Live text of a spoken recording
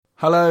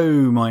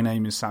Hello, my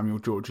name is Samuel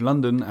George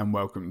London and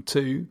welcome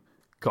to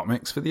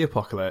Comics for the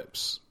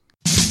Apocalypse.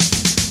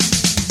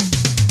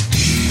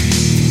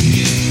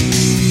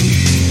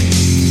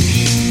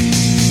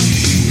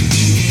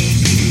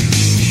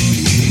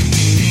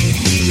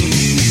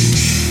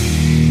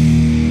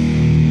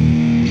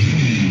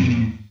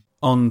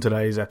 On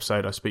today's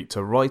episode, I speak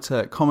to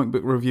writer, comic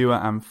book reviewer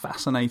and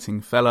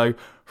fascinating fellow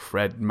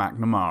Fred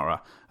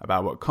McNamara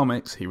about what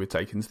comics he would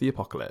take into the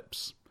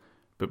apocalypse.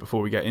 But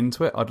before we get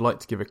into it, I'd like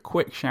to give a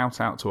quick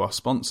shout out to our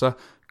sponsor,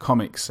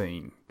 Comic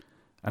Scene.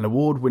 An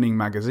award-winning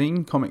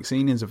magazine, Comic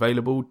Scene is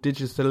available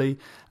digitally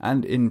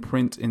and in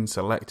print in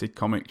selected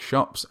comic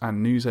shops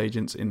and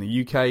newsagents in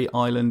the UK,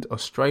 Ireland,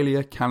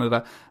 Australia,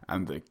 Canada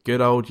and the good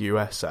old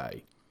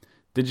USA.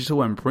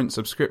 Digital and print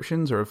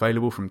subscriptions are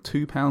available from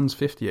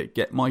 £2.50 at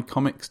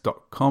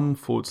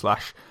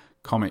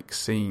getmycomics.com/comic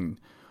scene,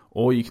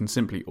 or you can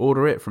simply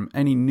order it from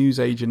any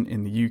newsagent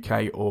in the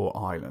UK or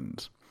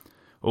Ireland.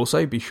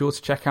 Also, be sure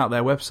to check out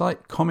their website,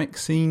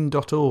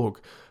 comicscene.org,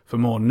 for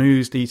more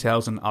news,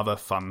 details and other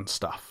fun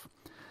stuff.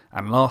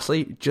 And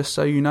lastly, just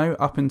so you know,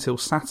 up until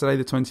Saturday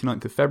the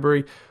 29th of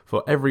February,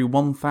 for every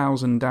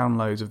 1,000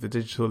 downloads of the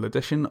digital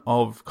edition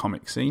of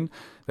Comic Scene,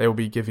 they will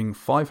be giving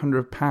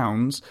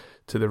 £500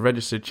 to the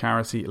registered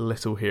charity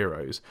Little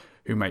Heroes,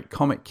 who make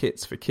comic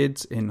kits for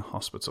kids in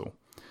hospital.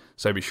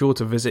 So be sure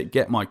to visit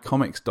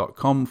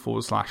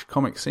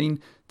getmycomics.com/comic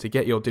scene to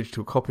get your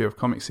digital copy of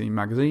Comic Scene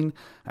magazine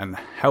and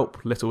help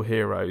Little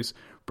Heroes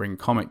bring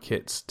comic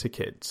kits to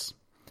kids.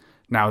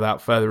 Now,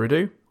 without further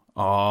ado,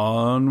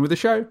 on with the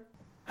show.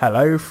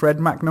 Hello, Fred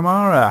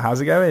McNamara.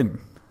 How's it going?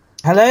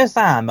 Hello,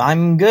 Sam.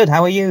 I'm good.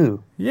 How are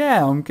you?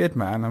 Yeah, I'm good,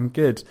 man. I'm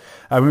good.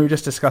 We were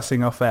just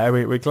discussing off air.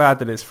 We're glad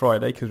that it's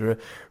Friday because we're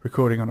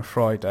recording on a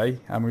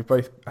Friday, and we've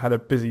both had a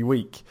busy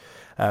week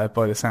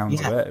by the sounds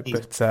of it.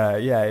 But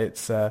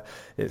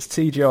it's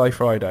TGI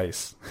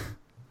Fridays.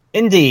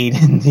 Indeed,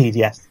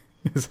 yes.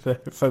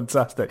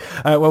 Fantastic.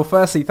 Well,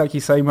 firstly, thank you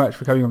so much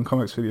for coming on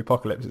Comics for the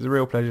Apocalypse. It's a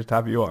real pleasure to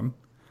have you on.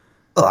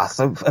 Oh, that's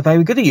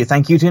very good of you.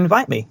 Thank you to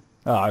invite me.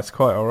 Oh, it's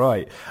quite all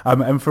right.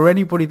 And for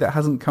anybody that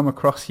hasn't come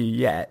across you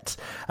yet,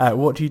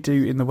 what do you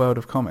do in the world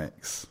of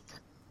comics?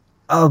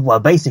 Well,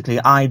 basically,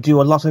 I do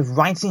a lot of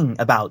writing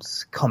about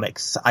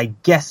comics. I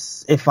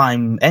guess if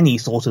I'm any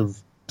sort of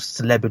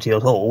celebrity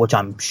at all, which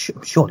I'm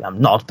surely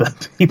I'm not,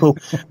 but people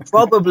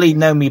probably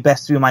know me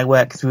best through my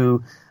work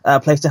through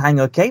Place to Hang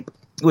Your Cape,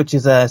 which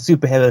is a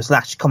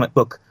superhero/comic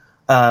book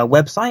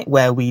website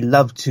where we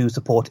love to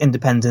support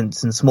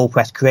independent and small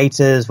press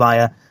creators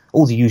via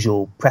all the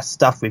usual press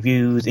stuff,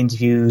 reviews,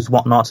 interviews,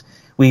 whatnot.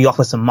 We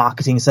offer some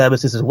marketing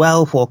services as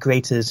well for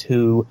creators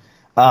who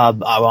are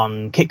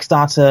on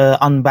Kickstarter,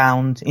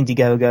 Unbound,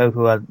 Indiegogo,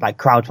 who are like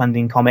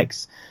crowdfunding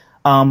comics.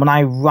 And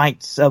I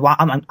write,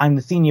 I'm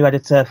the senior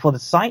editor for the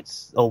site,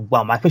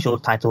 my official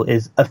title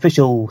is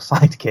official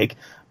sidekick,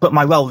 but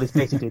my role is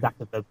basically that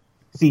of the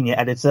senior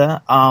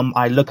editor.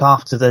 I look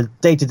after the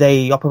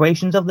day-to-day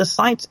operations of the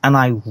site, and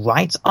I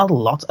write a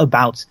lot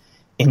about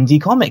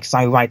indie comics.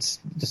 I write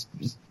just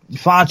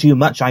far too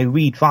much. I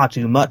read far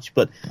too much,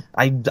 but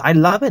I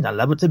love it. I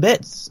love it to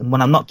bits. And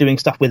when I'm not doing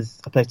stuff with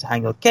A Place to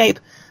Hang Your Cape,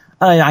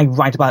 I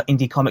write about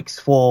indie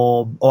comics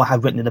or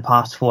have written in the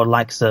past for the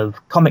likes of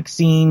Comic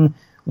Scene,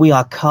 We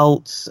Are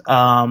Cult,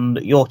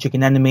 Your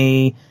Chicken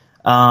Enemy,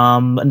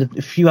 and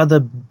a few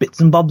other bits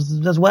and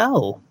bobs as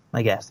well,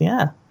 I guess,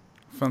 yeah.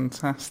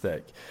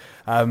 Fantastic.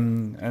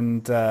 You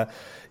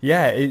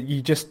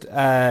just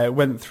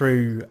went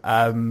through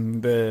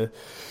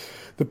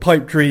the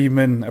Pipe Dream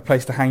and A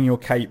Place to Hang Your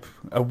Cape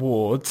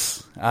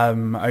awards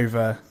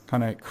over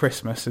kind of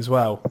Christmas as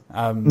well.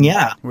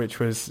 Which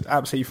was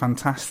absolutely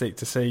fantastic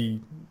to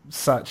see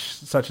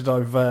such a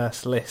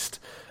diverse list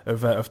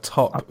of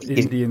top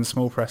indie and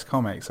small press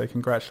comics. So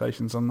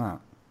congratulations on that.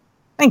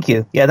 Thank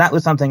you. Yeah, that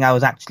was something I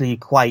was actually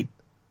quite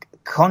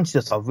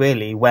conscious of,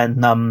 really,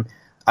 when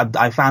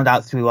I found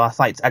out through our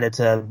site's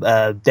editor,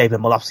 David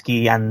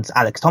Molofsky and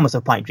Alex Thomas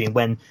of Pipe Dream,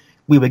 when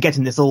we were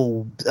getting this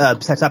all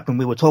set up and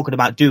we were talking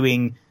about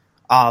doing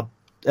our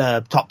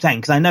top 10,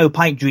 because I know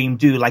Pipe Dream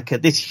do like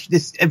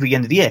this every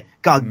end of the year,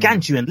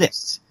 gargantuan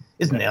lists,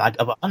 isn't it? Like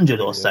of 100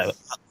 or so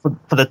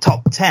for the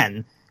top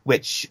 10,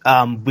 which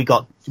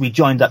we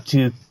joined up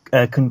to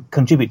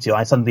contribute to.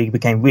 I suddenly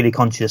became really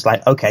conscious,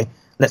 like, okay,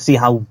 let's see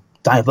how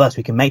diverse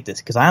we can make this,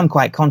 because I am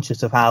quite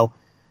conscious of how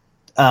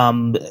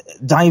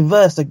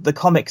diverse the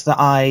comics that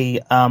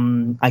I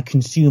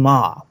consume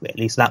are,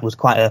 really. So that was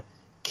quite a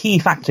key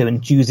factor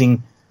in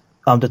choosing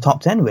the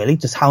top 10, really,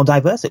 just how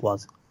diverse it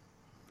was.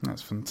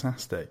 That's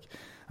fantastic.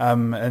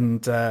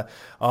 Our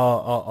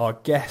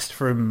guest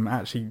from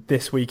actually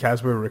this week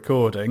as we're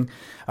recording,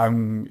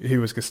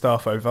 who was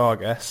Gustavo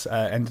Vargas,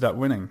 ended up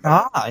winning.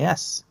 Ah,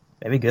 yes.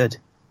 Very good.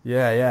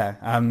 Yeah.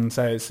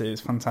 So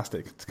it's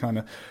fantastic to kind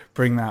of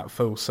bring that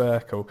full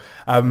circle.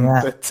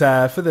 But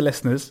for the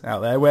listeners out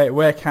there,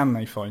 where can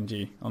they find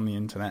you on the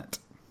internet?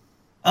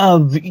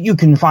 You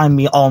can find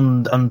me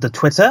on the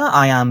Twitter.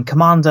 I am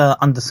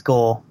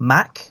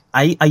Commander_Mac.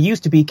 I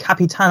used to be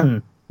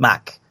Capitan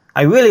Mac.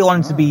 I really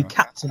wanted to be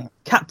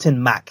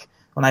Captain Mac,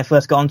 when I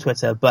first got on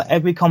Twitter, but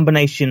every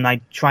combination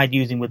I tried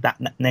using with that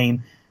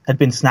name had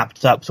been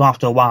snapped up. So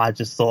after a while, I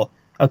just thought,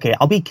 okay,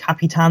 I'll be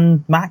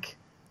Capitan Mac.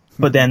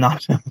 But then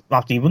after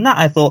even that,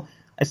 I thought,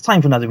 it's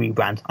time for another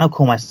rebrand. I'll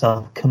call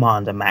myself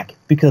Commander Mac,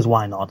 because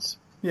why not?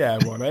 Yeah,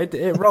 well,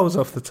 it rolls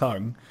off the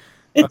tongue.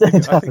 I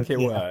think it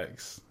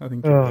works. I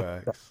think it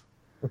works.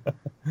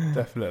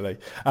 Definitely.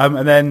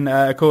 And then,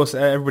 of course,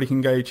 everybody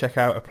can go check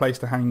out A Place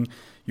to Hang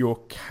Your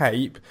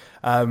Cape.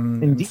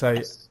 And so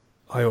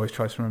I always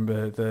try to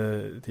remember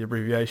the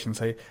abbreviation.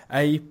 So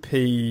AP,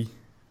 the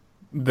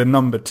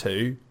number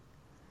 2.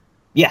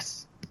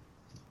 Yes.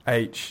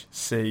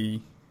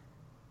 HYC.com.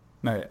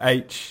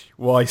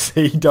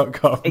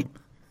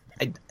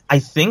 I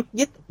think,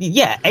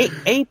 yeah,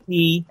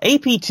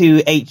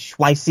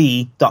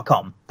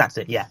 AP2HYC.com. That's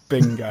it, yeah.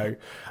 Bingo.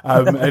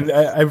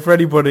 And for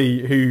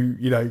anybody who,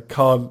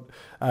 can't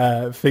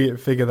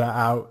figure that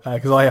out,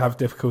 because I have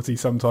difficulty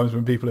sometimes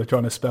when people are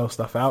trying to spell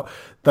stuff out,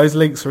 those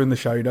links are in the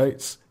show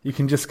notes. You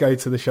can just go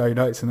to the show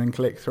notes and then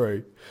click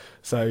through.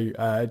 So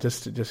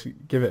just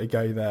give it a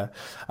go there.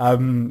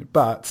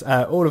 But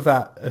all of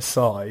that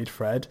aside,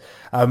 Fred,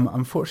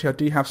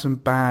 unfortunately I do have some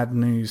bad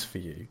news for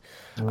you.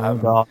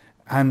 God.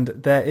 And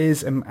there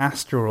is an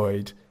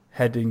asteroid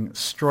heading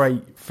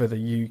straight for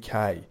the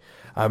UK.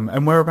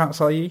 And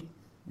whereabouts are you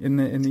in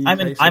the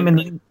UK?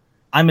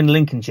 I'm in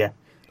Lincolnshire.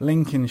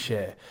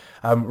 Lincolnshire.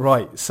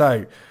 Right.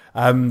 So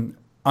I'm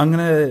going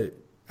to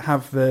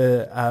have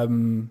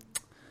the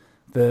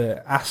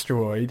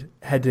asteroid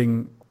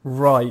heading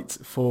right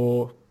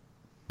for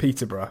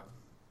Peterborough.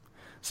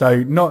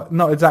 So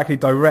not exactly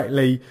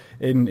directly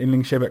in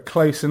Lincolnshire, but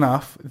close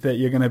enough that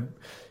you're gonna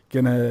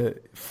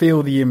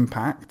feel the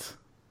impact.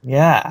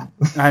 Yeah.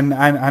 and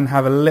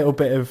have a little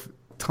bit of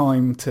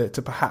time to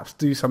perhaps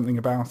do something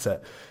about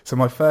it. So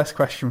my first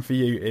question for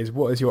you is,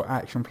 what is your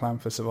action plan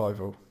for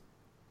survival?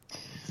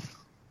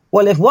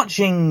 Well, if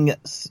watching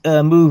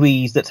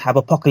movies that have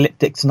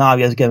apocalyptic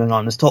scenarios going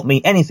on has taught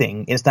me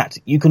anything, is that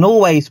you can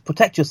always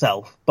protect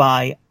yourself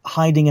by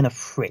hiding in a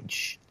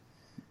fridge.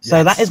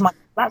 So Yes.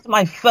 that's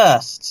my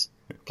first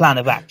plan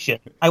of action.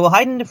 I will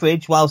hide in the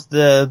fridge whilst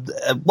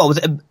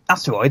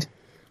asteroid?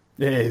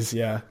 It is,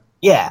 yeah.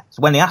 Yeah,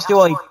 so when the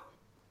asteroid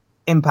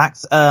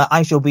impacts,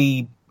 I shall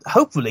be,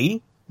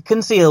 hopefully,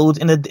 concealed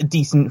in a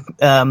decent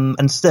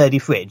and sturdy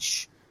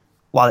fridge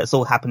while it's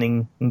all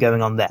happening and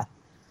going on there.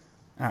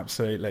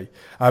 Absolutely.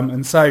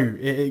 And so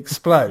it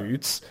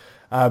explodes.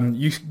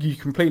 You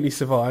completely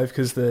survive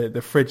because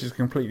the fridge is a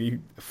completely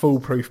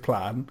foolproof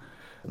plan.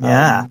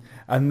 Yeah.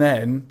 And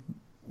then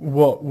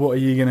what are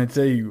you going to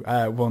do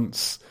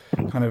once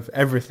kind of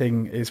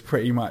everything is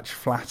pretty much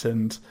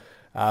flattened?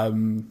 Where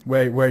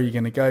are you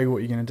going to go? What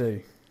are you going to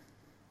do?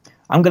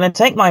 I'm going to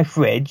take my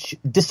fridge,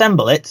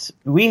 disassemble it,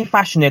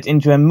 refashion it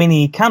into a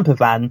mini camper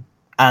van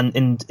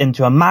and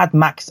into a Mad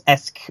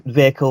Max-esque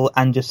vehicle,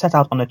 and just set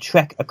out on a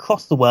trek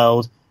across the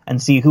world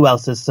and see who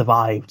else has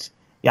survived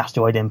the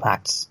asteroid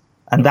impacts.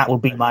 And that will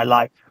be my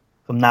life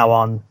from now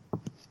on.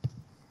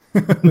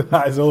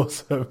 That is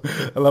awesome.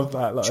 I love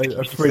that. Like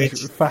a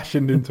fridge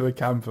fashioned into a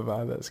camper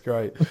van. That's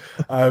great.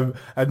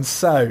 And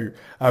so,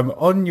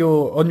 on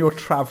your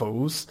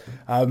travels,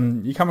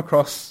 you come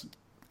across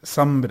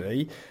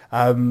somebody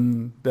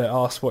that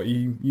asks what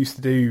you used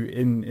to do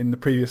in the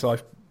previous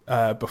life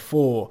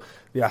before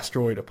the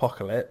asteroid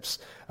apocalypse,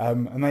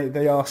 and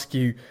they ask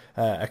you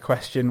a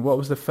question. What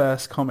was the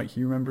first comic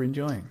you remember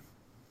enjoying?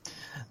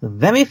 The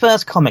very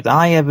first comic that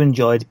I ever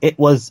enjoyed, it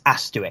was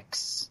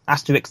Asterix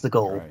the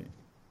Gaul.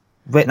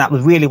 Right. That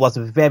really was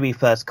the very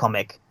first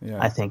comic,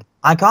 Yeah. I think.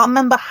 I can't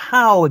remember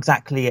how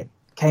exactly it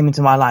came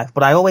into my life,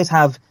 but I always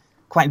have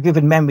quite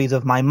vivid memories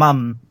of my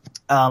mum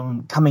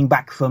coming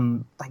back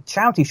from like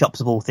charity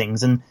shops of all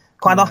things, and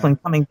quite often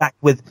coming back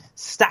with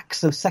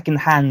stacks of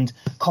second-hand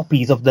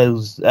copies of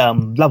those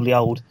lovely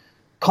old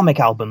comic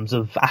albums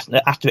of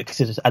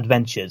Asterix's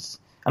adventures.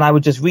 And I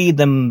would just read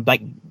them,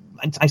 like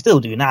I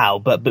still do now,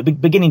 but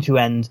beginning to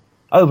end,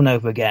 over and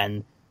over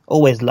again.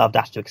 Always loved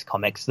Asterix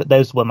comics.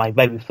 Those were my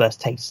very first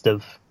taste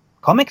of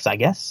comics, I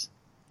guess.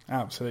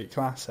 Absolute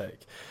classic.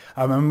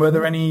 And were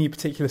there any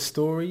particular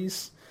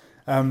stories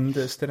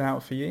that stood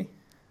out for you?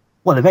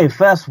 Well, the very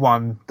first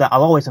one that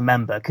I'll always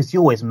remember, because you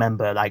always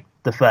remember like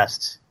the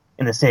first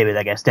in the series,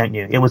 I guess, don't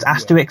you? It was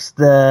Asterix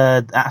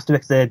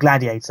the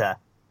Gladiator.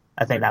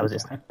 I think that was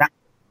it.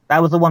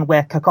 That was the one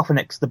where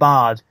Cacophonix the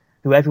Bard,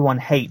 who everyone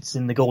hates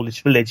in the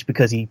Gaulish village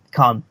because he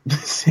can't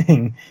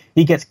sing,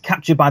 he gets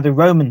captured by the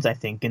Romans, I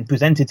think, and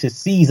presented to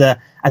Caesar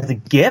as a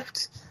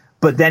gift,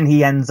 but then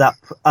he ends up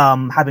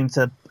having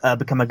to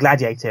become a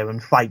gladiator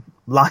and fight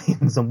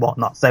lions and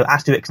whatnot. So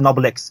Asterix and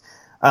Obelix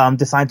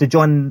decide to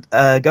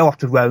go off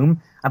to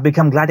Rome and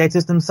become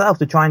gladiators themselves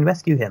to try and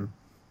rescue him.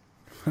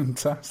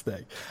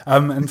 Fantastic.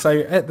 And so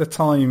at the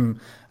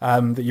time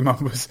that your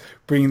mum was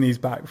bringing these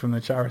back from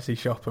the charity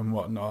shop and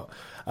whatnot,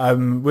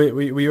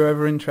 were you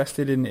ever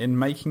interested in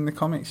making the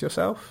comics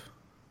yourself?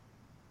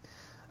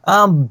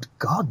 I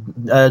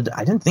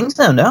didn't think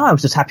so, no. I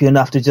was just happy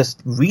enough to just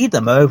read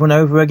them over and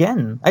over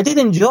again. I did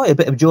enjoy a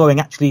bit of drawing,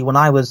 actually, when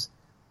I was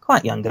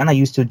quite young, and I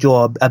used to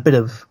draw a bit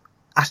of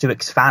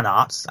Asterix fan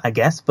arts, I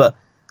guess, but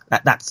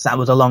that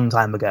was a long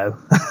time ago.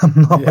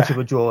 I'm not much of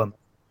a drawer.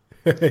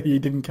 You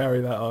didn't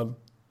carry that on.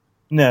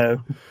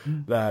 No.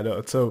 No, not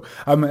at all.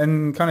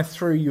 And kind of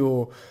through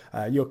your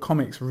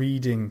comics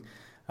reading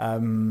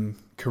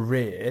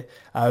career,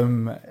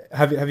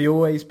 have you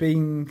always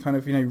been kind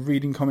of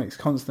reading comics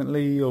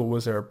constantly, or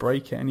was there a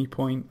break at any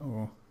point?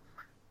 Or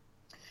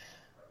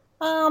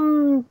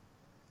I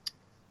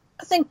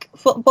think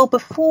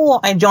before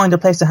I joined A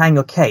Place to Hang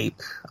Your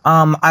Cape,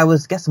 I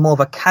was more of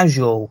a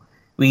casual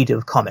reader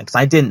of comics.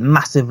 I didn't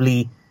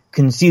massively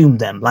consume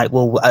them. I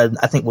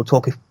think we'll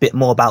talk a bit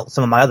more about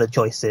some of my other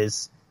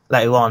choices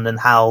later on and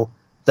how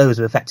those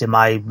have affected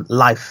my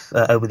life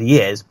over the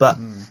years. But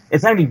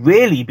it's only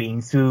really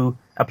been through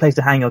A Place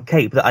to Hang Your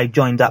Cape that I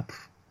joined up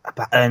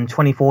in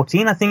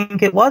 2014, I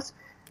think it was,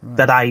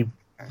 that I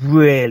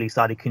really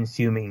started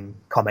consuming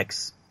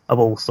comics of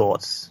all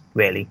sorts,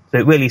 really.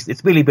 So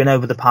it's really been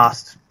over the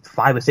past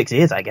 5 or 6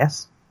 years, I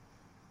guess.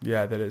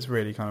 Yeah, that it's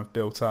really kind of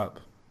built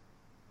up.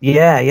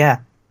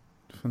 Yeah.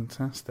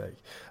 Fantastic.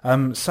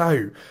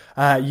 So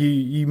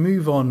you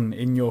move on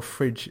in your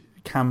fridge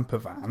camper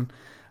van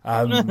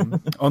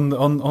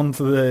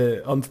onto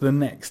the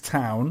next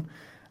town,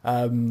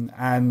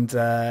 and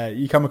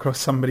you come across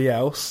somebody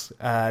else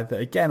that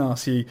again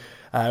asks you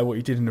what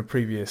you did in a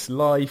previous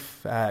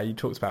life. You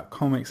talked about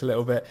comics a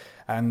little bit,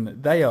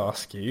 and they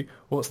ask you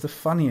what's the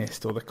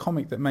funniest or the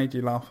comic that made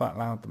you laugh out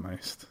loud the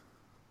most.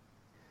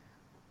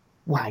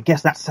 Well, I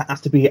guess that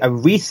has to be a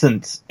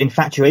recent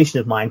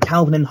infatuation of mine,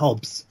 Calvin and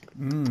Hobbes.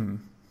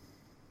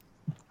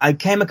 I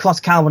came across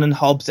Calvin and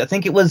Hobbes, I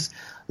think it was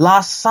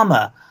last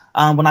summer,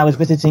 when I was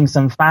visiting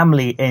some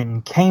family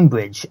in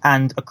Cambridge,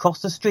 and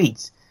across the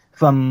street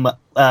from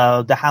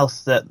the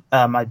house that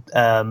my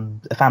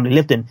family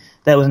lived in,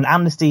 there was an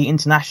Amnesty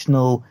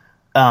International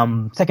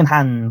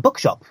second-hand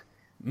bookshop.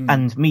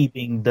 And me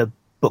being the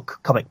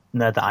comic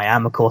nerd that I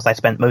am, of course, I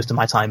spent most of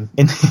my time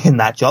in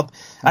that shop,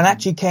 and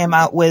actually came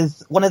out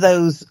with one of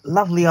those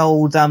lovely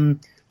old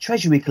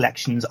treasury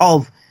collections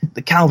of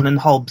the Calvin and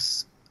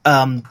Hobbes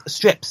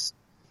strips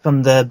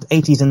from the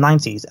 80s and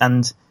 90s,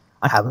 and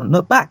I haven't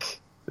looked back.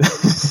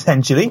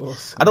 Essentially,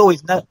 awesome.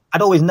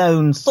 I'd always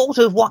known sort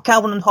of what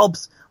Calvin and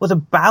Hobbes was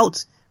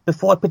about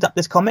before I picked up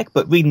this comic,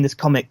 but reading this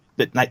comic,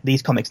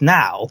 these comics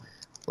now,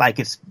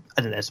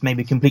 it's made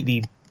me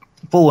completely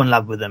fall in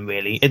love with them.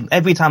 Really,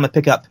 every time I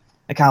pick up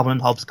a Calvin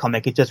and Hobbes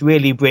comic, it just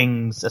really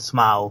brings a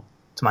smile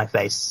to my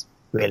face.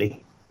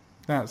 Really,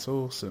 that's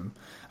awesome.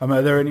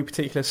 Are there any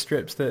particular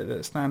strips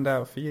that stand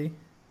out for you?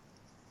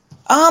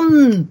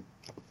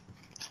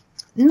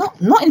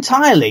 Not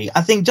entirely.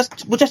 I think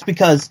just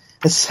because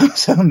there's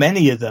so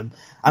many of them.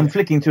 I'm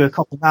flicking through a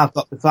couple now I've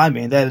got beside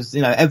me, and there's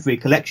every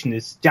collection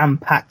is jam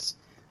packed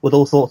with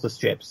all sorts of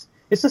strips.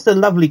 It's just a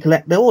lovely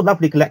They're all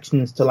lovely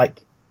collections to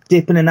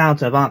dip in and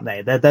out of, aren't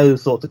they? They're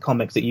those sorts of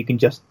comics that you can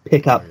just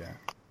pick up,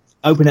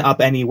 open it up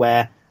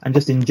anywhere, and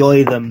just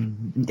enjoy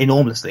them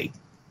enormously,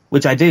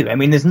 which I do. I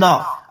mean, there's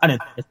not.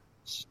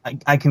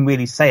 I can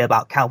really say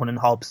about Calvin and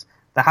Hobbes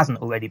that hasn't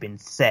already been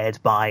said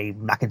by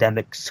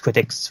academics,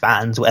 critics,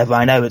 fans, whatever.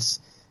 I know it's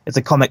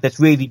a comic that's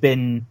really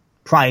been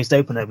prized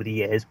open over the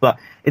years, but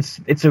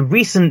it's a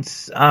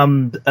recent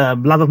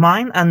love of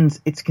mine, and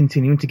it's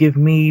continuing to give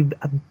me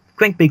a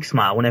great big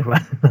smile whenever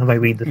I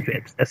read the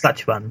strips. They're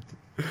such fun.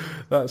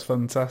 That's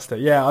fantastic.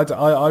 Yeah,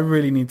 I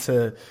really need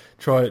to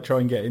try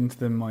and get into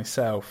them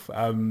myself,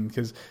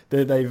 because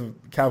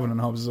Calvin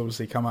and Hobbes has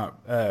obviously come up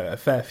a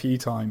fair few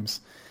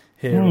times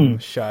here on the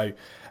show.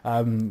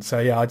 So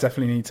yeah, I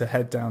definitely need to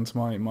head down to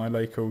my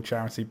local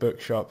charity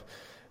bookshop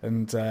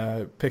and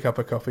pick up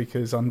a copy,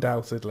 because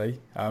undoubtedly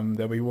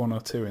there'll be one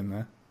or two in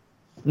there.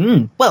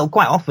 Well,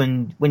 quite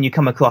often when you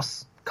come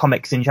across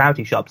comics in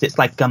charity shops, it's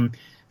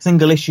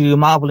single issue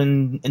Marvel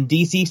and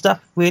DC stuff,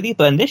 really.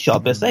 But in this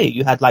shop, I say,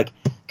 you had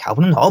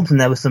Calvin and Hobbes,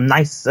 and there was some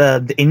nice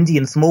indie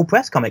and small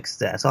press comics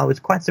there. So I was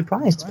quite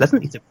surprised,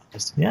 pleasantly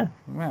surprised. Yeah.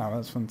 Wow,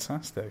 that's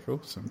fantastic.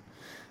 Awesome.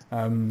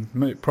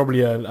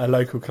 Probably a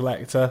local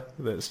collector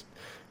that's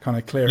kind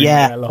of clearing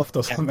their loft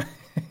or something.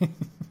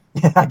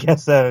 Yeah, I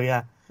guess so,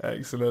 yeah.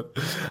 Excellent.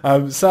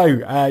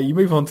 So you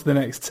move on to the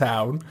next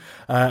town,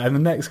 and the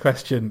next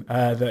question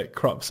that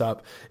crops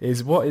up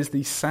is, what is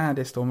the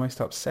saddest or most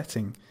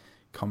upsetting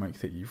comic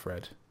that you've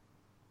read?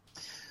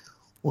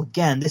 Well,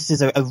 again, this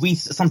is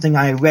something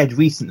I read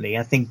recently.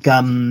 I think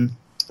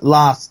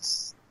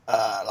last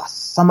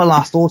summer,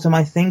 last autumn,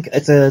 I think.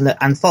 It's an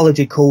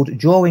anthology called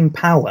Drawing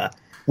Power,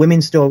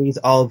 Women's Stories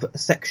of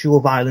Sexual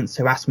Violence,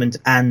 Harassment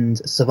and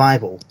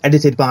Survival,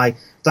 edited by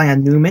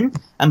Diane Newman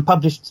and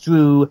published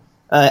through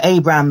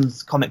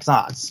Abrams Comics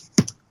Arts.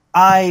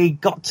 I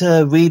got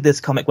to read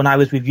this comic when I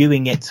was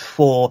reviewing it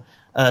for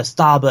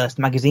Starburst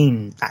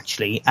magazine,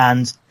 actually,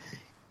 and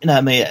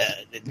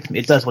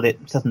it does what it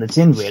says in the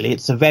tin, really.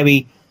 It's a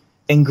very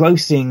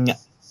engrossing,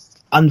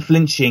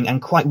 unflinching, and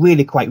quite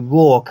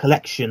raw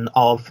collection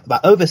of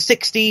about over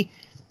 60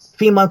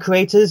 female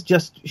creators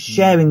just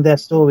sharing their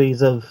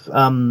stories of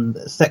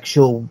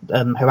sexual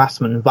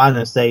harassment and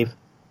violence they've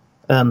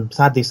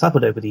sadly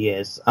suffered over the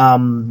years.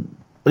 But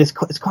it's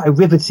quite a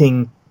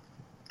riveting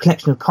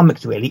collection of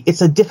comics, really.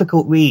 It's a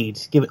difficult read,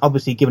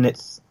 given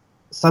its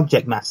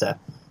subject matter.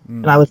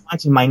 And I was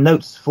writing my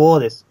notes for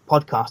this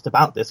podcast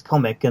about this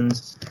comic, and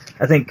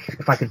I think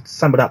if I could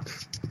sum it up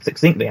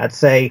succinctly, I'd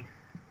say,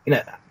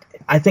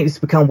 I think it's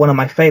become one of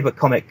my favourite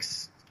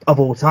comics of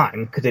all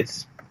time,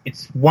 because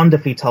it's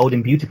wonderfully told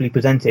and beautifully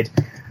presented,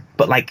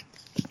 but I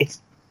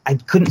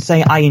couldn't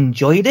say I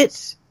enjoyed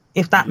it,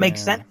 if that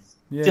makes sense.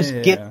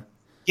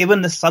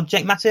 Given the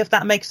subject matter, if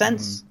that makes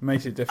sense.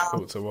 Makes it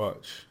difficult to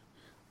watch.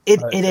 It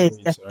is,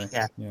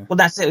 yeah. Well,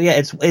 that's it. Yeah,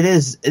 it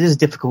is a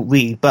difficult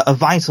read, but a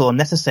vital and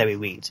necessary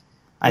read,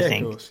 I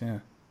think. Of course, yeah.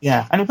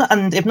 Yeah,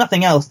 and if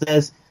nothing else,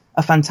 there's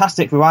a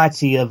fantastic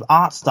variety of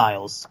art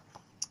styles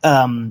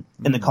in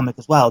the comic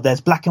as well. There's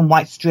black and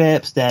white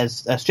strips,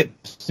 there's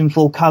strips in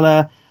full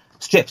color,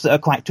 strips that are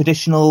quite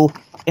traditional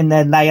in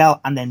their layout,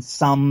 and then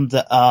some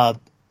that are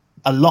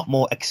a lot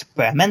more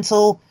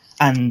experimental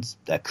and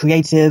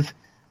creative.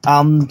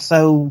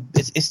 So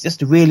it's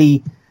just a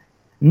really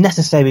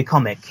necessary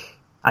comic,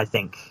 I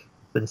think,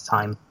 for this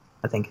time.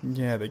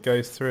 Yeah, that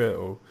goes through it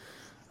all.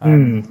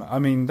 I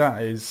mean,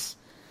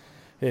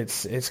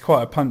 it's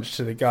quite a punch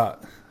to the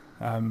gut.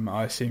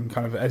 I assume,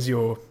 kind of as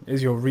you're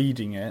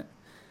reading it,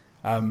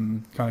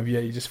 you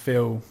just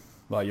feel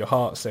like your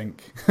heart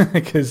sink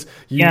because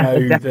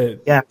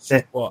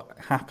that's what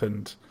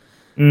happened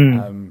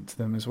to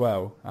them as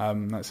well.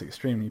 That's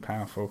extremely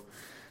powerful,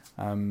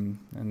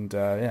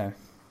 particularly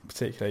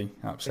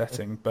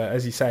upsetting. But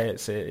as you say,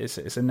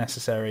 it's a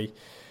necessary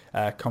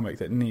comic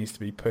that needs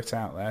to be put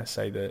out there,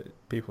 so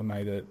that people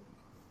know that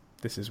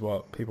this is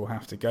what people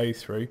have to go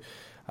through.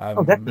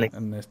 Definitely.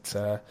 And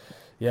that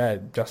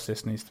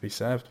justice needs to be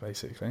served,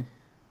 basically.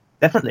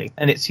 Definitely,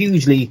 and it's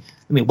hugely,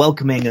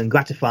 welcoming and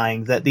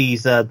gratifying that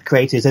these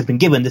creators have been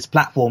given this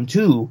platform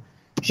to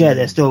share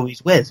their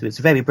stories with. It's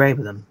very brave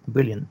of them.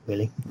 Brilliant,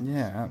 really.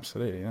 Yeah,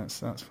 absolutely. That's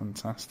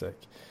fantastic.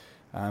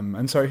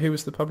 And sorry, who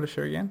was the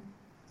publisher again?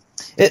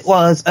 It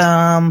was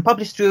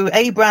published through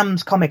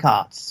Abrams Comic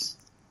Arts.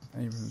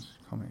 Abrams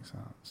Comics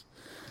Arts.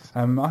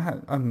 I'm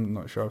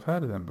not sure I've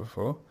heard of them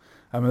before.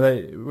 Do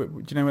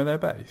you know where they're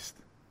based?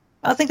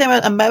 I think they're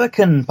an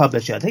American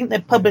publisher. I think they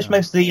publish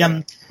mostly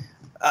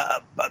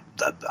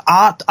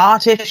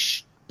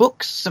artish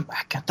books. I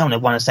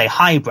don't want to say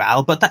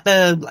highbrow, but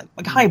they're like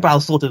highbrow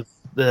sort of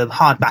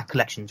hardback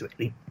collections,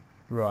 really.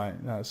 Right,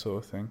 that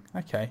sort of thing.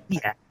 Okay.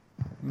 Yeah.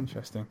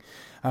 Interesting.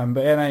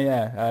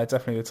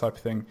 Definitely the type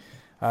of thing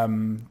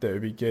that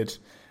would be good.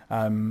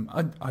 I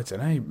don't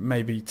know,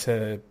 maybe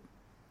to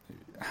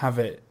have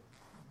it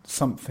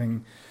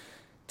something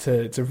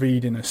to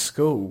read in a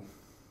school,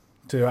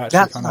 to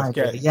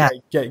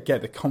actually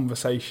get the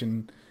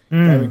conversation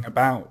going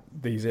about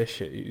these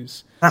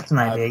issues. That's an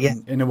idea, yeah.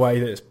 In a way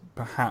that's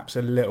perhaps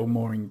a little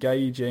more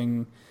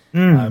engaging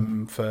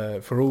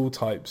for all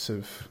types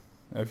of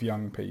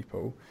young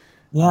people.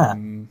 Yeah.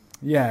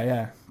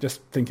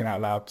 Just thinking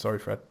out loud. Sorry,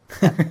 Fred.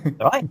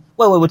 All right.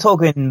 Well, we were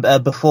talking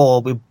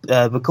before we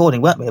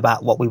recording, weren't we,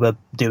 about what we were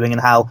doing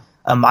and how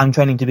I'm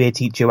training to be a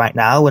teacher right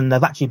now, and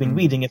I've actually been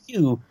reading a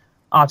few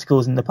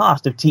articles in the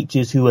past of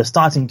teachers who are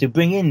starting to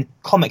bring in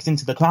comics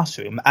into the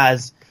classroom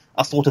as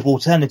a sort of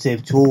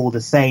alternative to all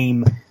the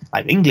same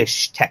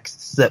English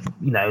texts that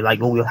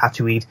we'll have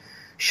to read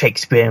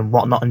Shakespeare and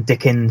whatnot and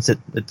Dickens at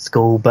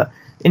school, but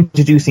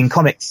introducing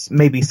comics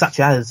maybe such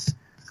as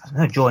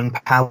Drawing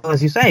Power,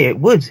 as you say, it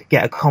would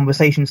get a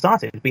conversation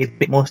started. It'd be a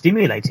bit more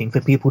stimulating for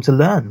people to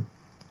learn.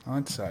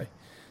 I'd say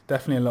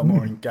definitely a lot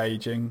more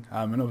engaging,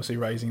 and obviously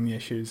raising the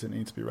issues that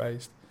need to be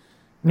raised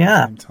at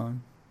the same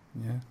time.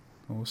 Yeah.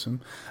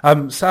 Awesome.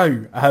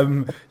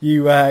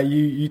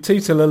 You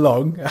tootle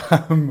along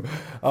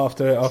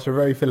after a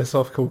very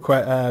philosophical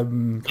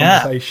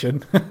conversation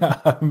to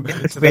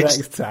the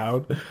next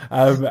town,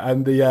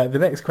 and the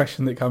next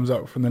question that comes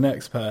up from the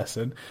next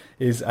person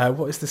is,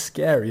 what is the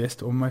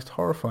scariest or most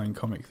horrifying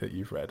comic that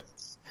you've read?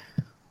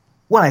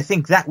 Well, I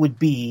think that would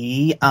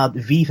be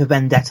V for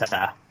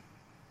Vendetta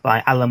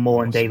by Alan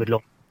Moore and David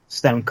Law.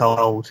 Stone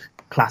Cold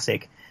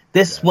classic.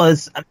 This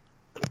was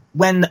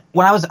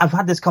I've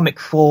had this comic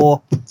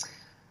for,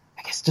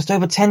 I guess, just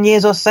over 10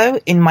 years or so.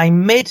 In my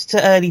mid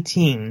to early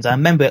teens, I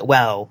remember it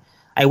well.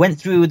 I went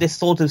through this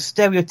sort of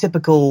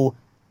stereotypical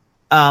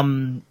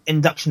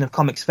induction of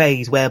comics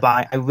phase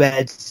whereby I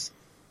read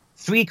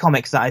 3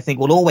 comics that I think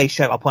will always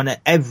show up on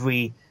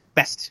every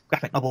best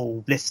graphic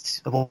novel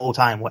list of all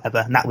time, whatever.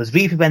 And that was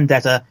V for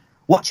Vendetta,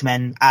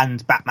 Watchmen,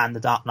 and Batman: The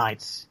Dark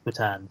Knight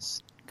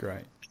Returns.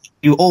 Great.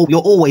 You'll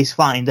always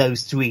find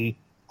those 3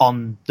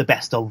 on the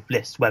best of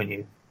list, won't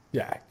you?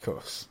 Yeah, of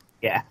course.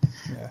 Yeah.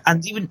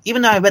 And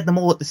even though I read them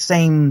all at the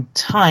same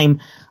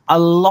time, a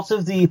lot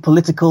of the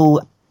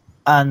political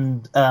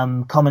and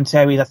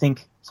commentaries, I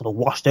think, sort of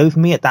washed over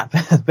me at that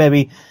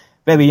very,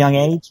 very young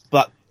age.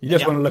 But you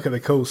just want to look at the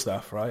cool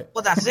stuff, right?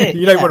 Well, that's it.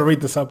 You don't want to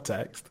read the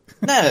subtext.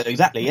 No,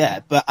 exactly. Yeah,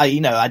 but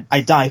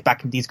I dive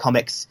back into these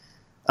comics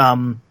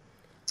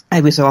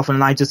every so often,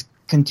 and I just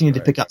continue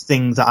to pick up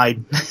things that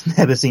I'd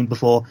never seen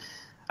before.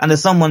 And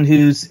as someone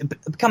who's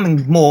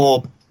becoming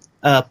more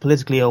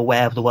politically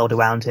aware of the world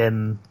around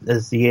him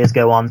as the years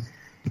go on,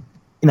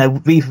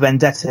 V for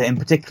Vendetta in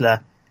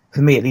particular,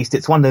 for me at least,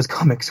 it's one of those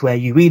comics where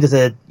you read as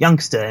a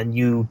youngster and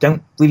you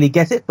don't really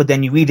get it, but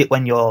then you read it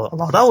when you're a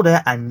lot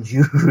older and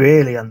you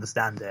really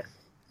understand it.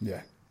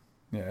 Yeah.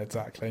 Yeah,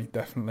 exactly,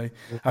 definitely.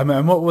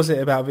 And what was it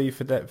about V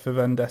for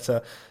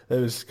Vendetta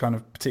that was kind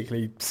of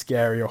particularly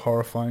scary or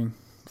horrifying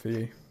for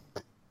you?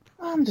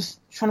 I'm just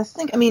trying to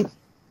think. I mean,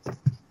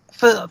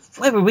 for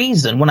whatever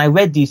reason, when I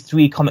read these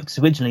 3 comics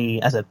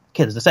originally as a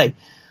kid, as I say,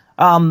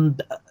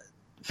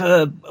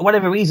 for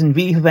whatever reason,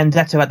 V for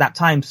Vendetta at that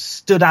time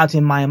stood out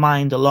in my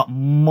mind a lot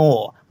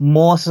more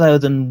so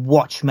than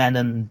Watchmen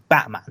and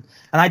Batman.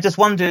 And I just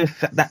wonder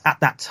if at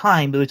that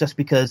time it was just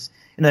because,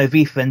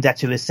 V for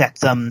Vendetta is set,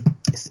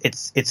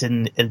 it's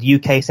in a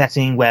UK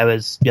setting,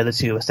 whereas the other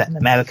 2 are set in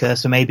America,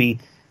 so maybe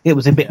it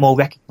was a bit more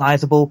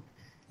recognizable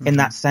in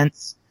that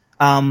sense.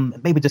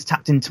 Maybe just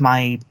tapped into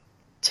my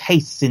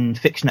tastes in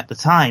fiction at the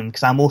time,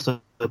 because I'm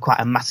also quite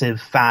a massive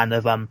fan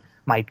of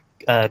my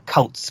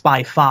cult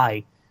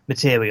spy-fi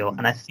material,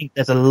 and I think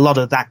there's a lot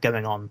of that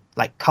going on,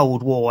 like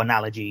Cold War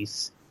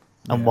analogies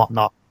and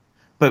whatnot.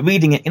 But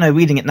reading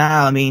it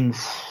now, I mean,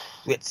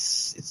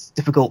 it's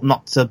difficult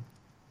not to,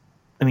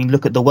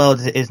 look at the world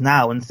as it is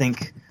now and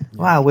think,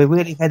 wow, we're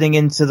really heading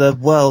into the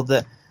world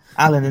that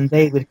Alan and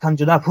David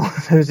conjured up all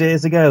those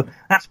years ago.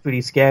 That's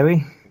pretty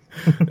scary.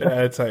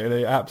 Yeah,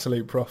 totally.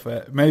 Absolute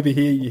prophet. Maybe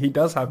he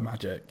does have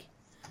magic.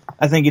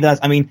 I think he does.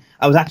 I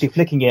was actually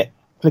flicking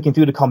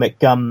through the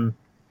comic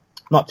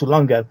not too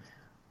long ago.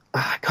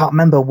 I can't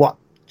remember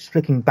just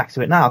flicking back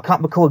to it now, I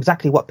can't recall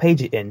exactly what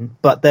page it's in,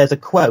 but there's a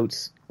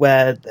quote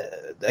where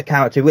the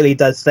character really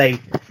does say,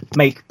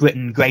 "Make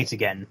Britain great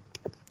again,"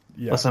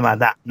 or something like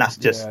that. And that's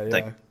just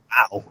like,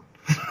 ow.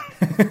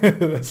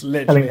 That's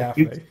literally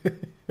happening.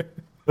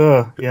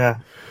 Yeah.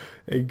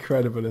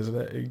 Incredible, isn't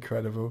it?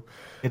 Incredible.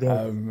 It is.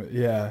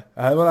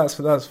 Well,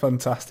 that's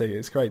fantastic.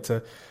 It's great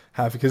to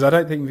have, because I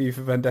don't think V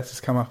for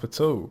Vendetta's come up at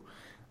all.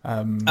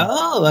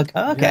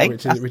 Okay.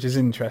 Which is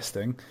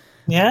interesting.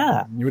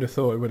 Yeah. You would have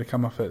thought it would have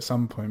come up at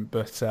some point,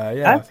 but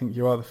I think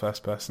you are the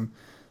first person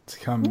to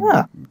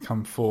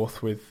come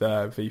forth with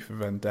V for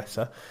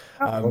Vendetta.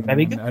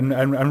 Very good.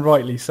 And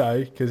rightly so,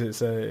 because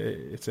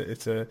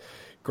it's a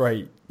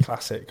great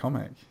classic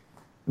comic.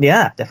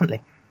 Yeah,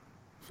 definitely.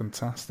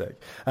 Fantastic.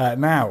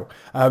 Now,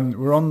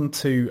 we're on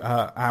to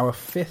our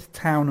 5th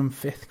town and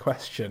 5th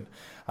question.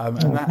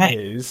 And that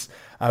is,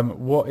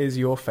 what is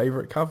your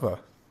favourite cover?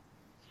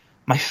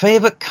 My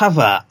favourite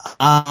cover?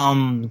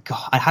 I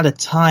had a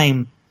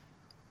time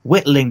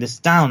whittling this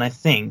down, I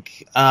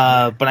think.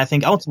 But I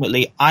think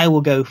ultimately I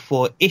will go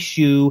for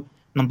issue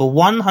number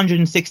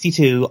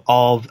 162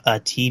 of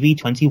TV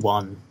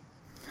 21.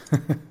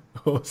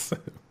 Awesome.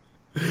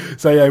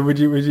 So would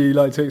you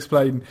like to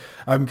explain?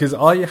 Because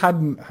I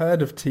hadn't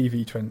heard of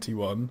TV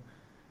 21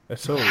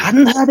 at all.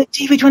 Hadn't heard of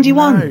TV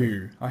 21?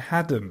 No, I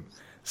hadn't.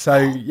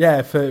 So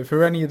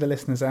for any of the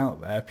listeners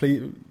out there,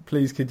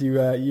 please could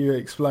you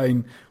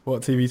explain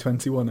what TV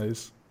 21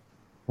 is?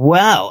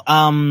 Well,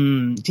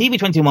 TV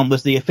 21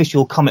 was the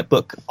official comic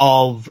book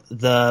of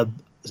a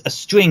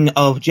string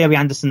of Jerry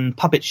Anderson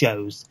puppet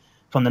shows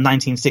from the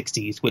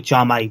 1960s, which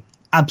are my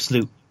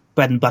absolute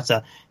bread and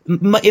butter.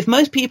 If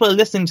most people are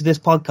listening to this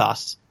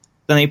podcast,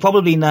 then they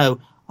probably know,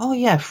 oh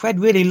yeah, Fred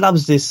really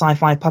loves these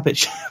sci-fi puppet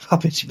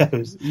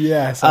shows.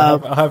 Yes,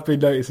 I have been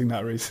noticing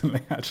that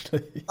recently,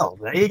 actually. Oh,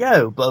 there you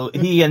go. But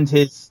he and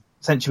his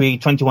Century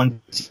 21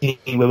 team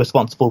were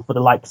responsible for the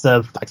likes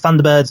of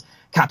Thunderbirds,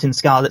 Captain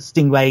Scarlet,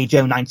 Stingray,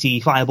 Joe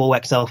 90, Fireball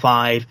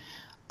XL5,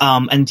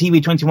 and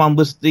TV 21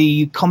 was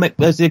the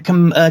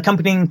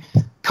accompanying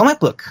comic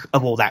book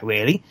of all that,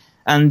 really.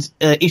 And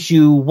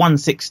issue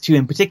 162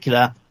 in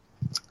particular,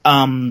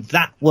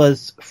 that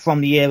was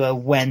from the era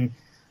when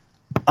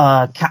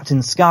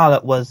Captain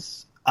Scarlet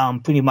was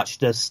pretty much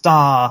the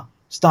star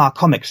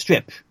comic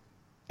strip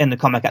in the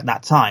comic at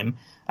that time.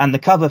 And the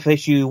cover for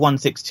issue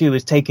 162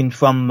 is taken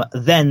from a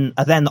then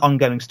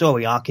ongoing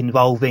story arc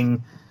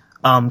involving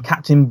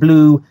Captain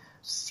Blue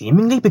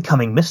seemingly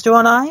becoming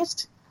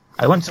Mysteronized.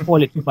 I won't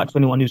spoil it too much for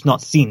anyone who's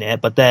not seen it,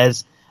 but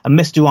there's a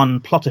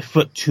Mysteron plot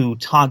afoot to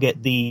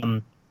target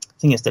the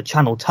the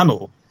Channel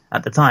Tunnel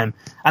at the time.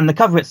 And the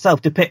cover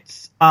itself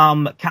depicts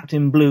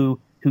Captain Blue,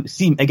 who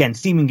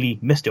seemingly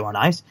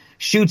Mysteronized,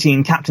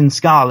 shooting Captain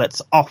Scarlet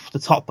off the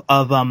top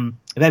of a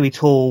very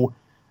tall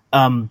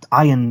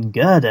iron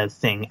girder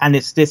thing. And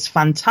it's this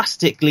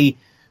fantastically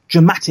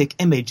dramatic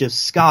image of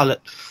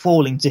Scarlet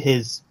falling to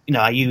his,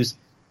 I use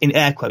in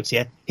air quotes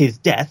here, his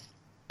death,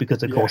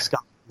 because of course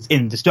Scarlet is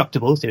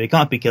indestructible, so he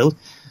can't be killed.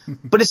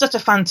 But it's such a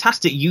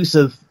fantastic use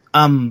of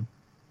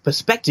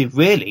perspective,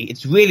 really.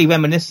 It's really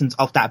reminiscent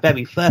of that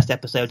very first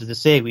episode of the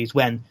series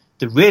when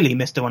the really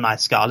Mysteronized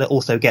Scarlet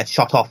also gets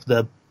shot off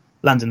the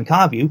London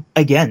Carview,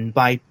 again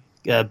by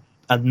a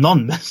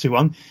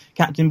non-Mysteron,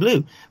 Captain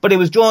Blue. But it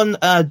was drawn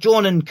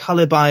and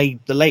coloured by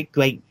the late,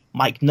 great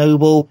Mike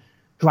Noble,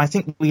 who I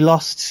think we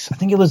lost, I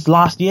think it was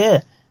last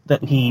year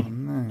that he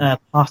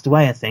passed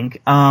away, I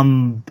think.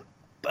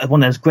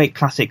 one of those great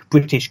classic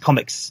British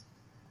comics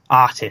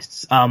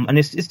artists. And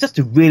it's just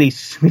a really,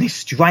 really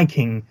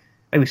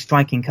very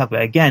striking cover.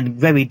 Again,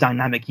 very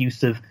dynamic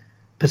use of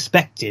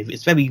perspective.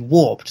 It's very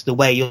warped, the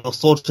way you're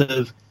sort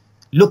of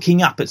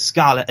looking up at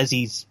Scarlet as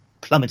he's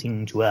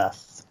plummeting to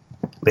Earth,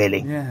 really.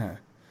 Yeah.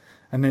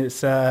 And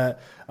it's,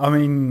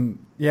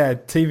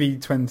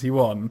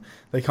 TV21,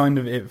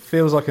 it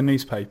feels like a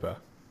newspaper.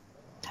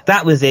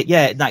 That was it,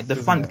 yeah. Like the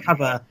front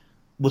cover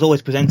was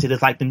always presented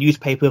as like the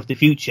newspaper of the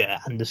future,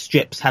 and the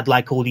strips had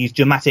like all these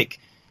dramatic,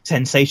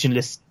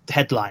 sensationalist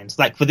headlines.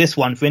 Like for this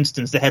one, for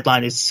instance, the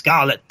headline is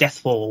Scarlet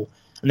Deathfall,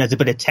 and there's a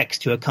bit of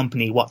text to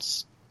accompany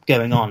what's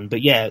going on.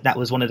 But yeah, that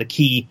was one of the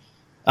key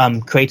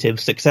creative,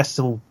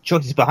 successful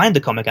choices behind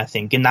the comic, I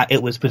think, in that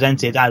it was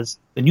presented as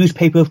the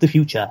newspaper of the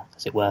future,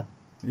 as it were.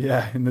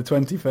 Yeah, in the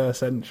 21st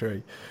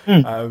century.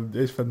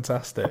 It's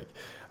fantastic.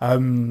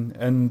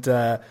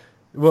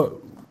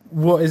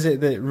 What is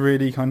it that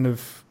really kind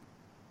of,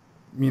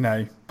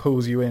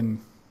 pulls you in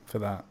for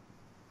that?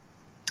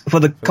 For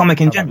the comic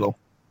in general?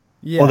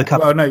 Yeah. Or the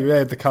cover? Well, no,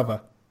 yeah, the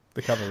cover.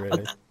 The cover,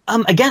 really.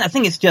 Again, I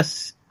think it's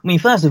just,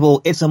 first of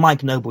all, it's a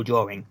Mike Noble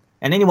drawing.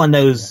 And anyone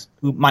knows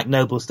Mike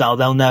Noble's style,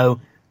 they'll know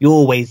you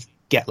always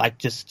get like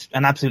just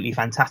an absolutely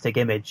fantastic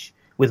image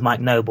with Mike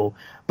Noble.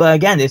 But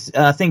again,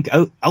 I think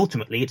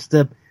ultimately it's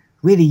the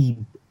really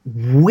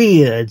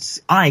weird,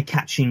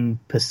 eye-catching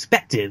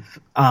perspective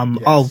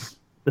of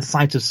the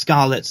sight of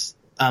Scarlet's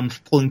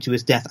falling to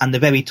his death, and the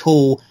very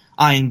tall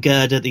iron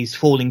girder that he's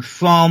falling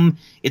from.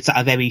 It's at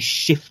a very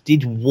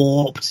shifted,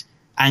 warped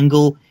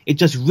angle. It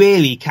just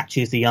really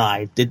catches the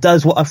eye. It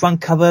does what a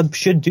front cover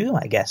should do,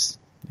 I guess.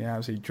 Yeah,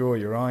 absolutely draw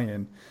your eye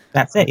in.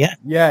 That's it, yeah.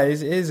 Yeah,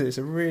 it is. It's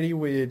a really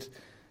weird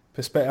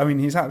perspective.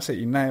 He's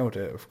absolutely nailed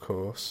it, of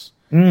course.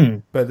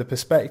 But the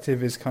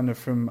perspective is kind of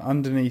from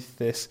underneath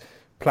this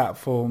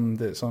platform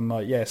that's on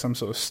some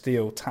sort of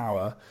steel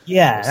tower.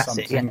 Yeah, that's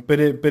it. Yeah.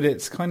 But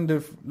it's kind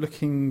of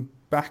looking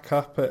back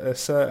up at a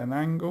certain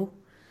angle.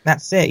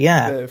 That's it.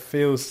 Yeah. It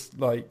feels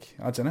like,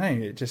 I don't know.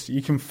 You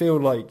can feel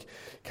like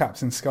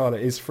Captain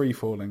Scarlet is free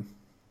falling.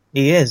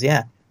 He is,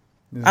 yeah.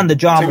 And the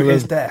drama to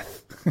his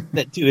death.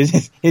 To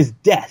his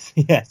death,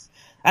 yes.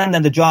 And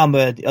then the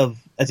drama of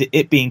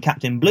it being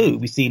Captain Blue,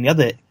 we see in the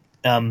other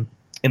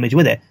image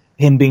with it,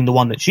 him being the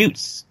one that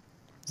shoots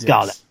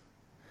Scarlet. Yes.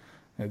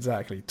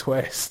 Exactly.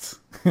 Twist.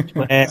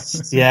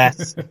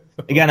 Yes.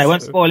 Again, I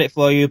won't spoil it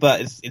for you,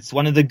 but it's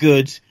one of the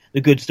good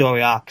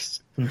story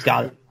arcs from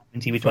Scarlet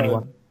in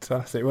TV21.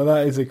 Fantastic. Well,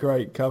 that is a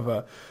great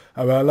cover.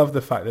 I love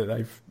the fact that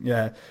they've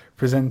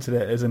presented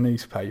it as a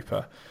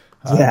newspaper.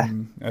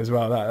 As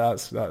well.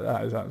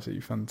 That is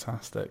absolutely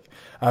fantastic.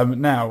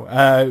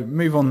 Now,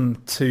 move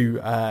on to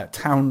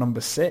town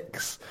number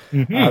 6.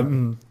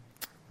 And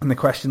the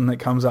question that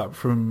comes up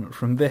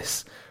from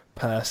this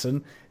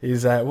person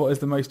is, what is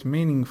the most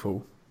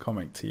meaningful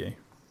comic to you?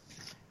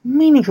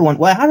 Meaningful one?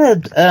 Well, I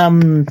had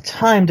a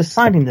time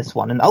deciding this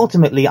one, and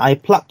ultimately I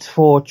plucked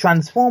for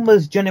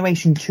Transformers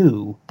Generation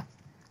 2,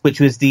 which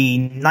was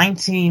the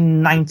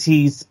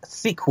 1990s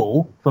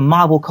sequel from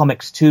Marvel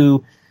Comics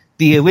to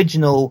the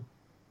original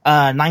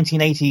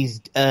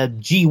 1980s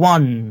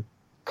G1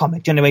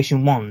 comic,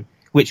 Generation 1,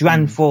 which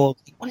ran for,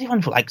 what did it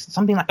run for, like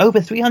something like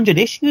over 300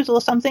 issues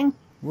or something?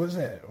 Was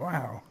it?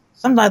 Wow.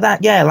 Something like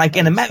that, yeah. Like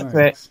in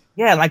America,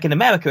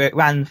 it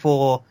ran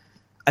for,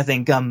 I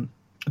think,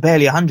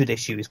 barely 100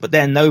 issues. But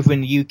then over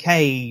in the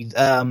UK,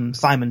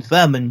 Simon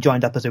Furman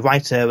joined up as a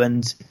writer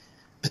and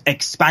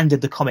expanded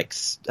the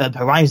comics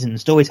horizon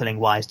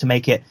storytelling-wise to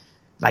make it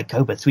like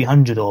over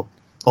 300 or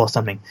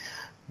something.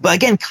 But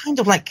again, kind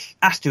of like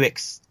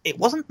Asterix, it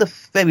wasn't the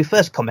very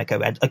first comic I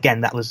read.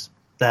 Again, that was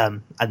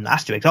an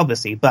Asterix,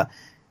 obviously. But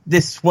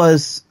this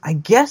was, I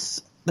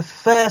guess, the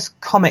first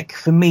comic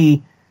for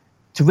me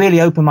to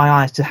really open my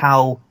eyes to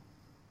how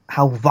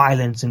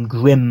violent and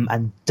grim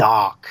and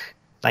dark,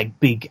 like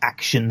big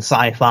action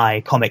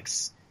sci-fi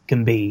comics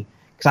can be.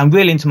 Because I'm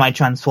really into my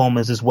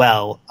Transformers as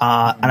well.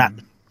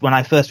 When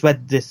I first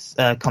read this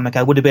comic,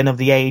 I would have been of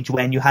the age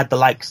when you had the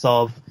likes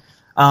of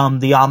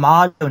the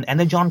Armada and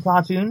Energon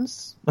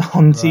cartoons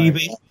on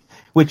TV,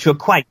 which were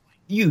quite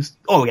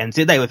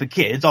youth-oriented. They were for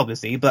kids,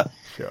 obviously, but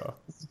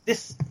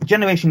this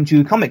Generation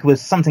 2 comic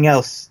was something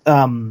else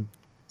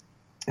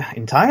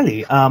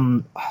entirely.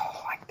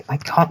 I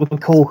can't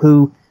recall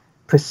who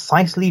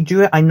precisely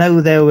drew it. I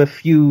know there were a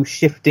few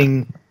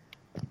shifting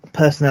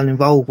personnel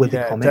involved with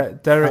the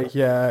comic. Derek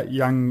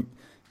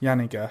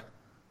Yaniger.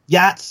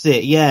 Yeah, that's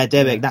it. Yeah,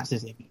 Derek, that's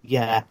his name.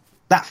 Yeah.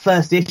 That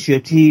first issue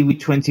of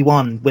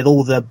TV21 with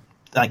all the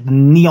like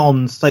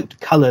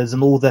neon-soaked colours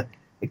and all the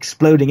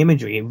exploding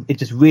imagery, it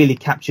just really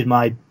captured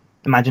my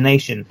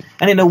imagination.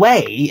 And in a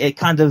way, it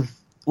kind of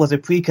was a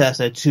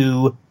precursor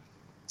to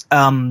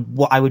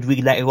what I would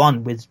read later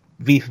on with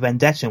V for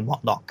Vendetta and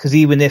whatnot. Because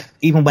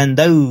even when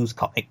those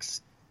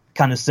comics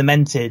kind of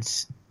cemented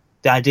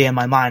the idea in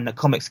my mind that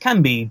comics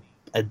can be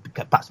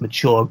perhaps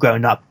mature,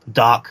 grown up,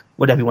 dark,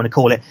 whatever you want to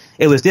call it,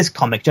 it was this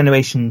comic,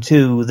 Generation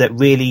 2, that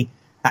really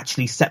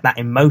actually set that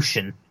in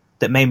motion,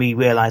 that made me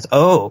realise,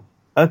 oh,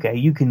 okay,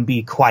 you can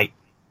be quite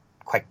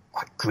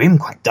quite grim,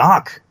 quite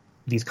dark.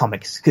 These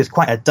comics, because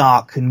quite a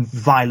dark and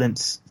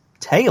violent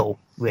tale,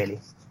 really.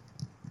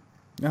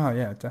 Oh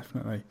yeah,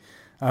 definitely.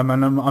 And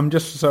I'm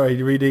just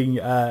reading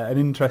an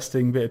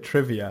interesting bit of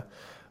trivia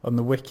on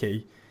the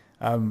wiki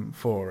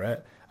for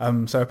it.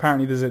 So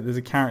apparently there's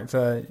a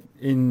character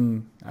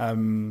in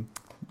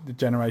the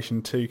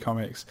Generation 2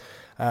 comics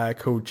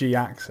called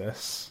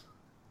G-Axis.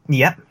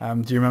 Yeah.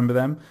 Do you remember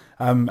them?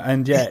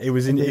 And yeah, it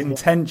was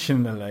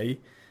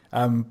intentionally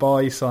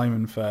by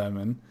Simon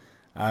Furman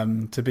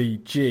to be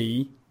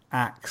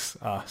G-Ax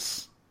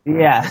us.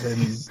 Yeah.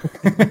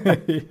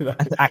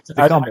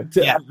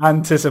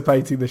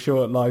 Anticipating the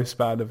short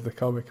lifespan of the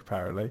comic,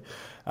 apparently.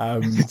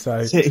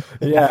 So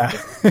yeah,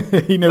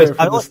 he knew it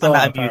from the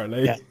start,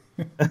 apparently. Yeah.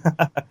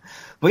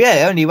 But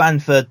yeah, it only ran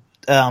for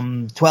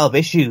 12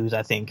 issues,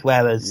 I think.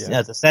 Whereas,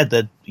 as I said,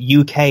 the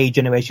UK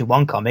Generation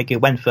 1 comic,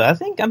 it went for,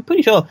 I'm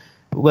pretty sure,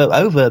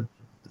 over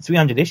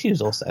 300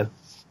 issues or so.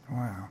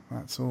 Wow,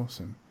 that's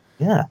awesome.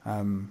 Yeah.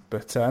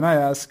 But no,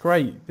 that's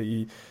great that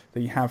you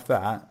have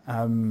that.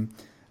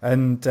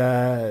 And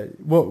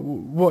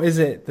what is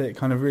it that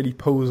kind of really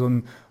pulls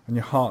on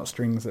your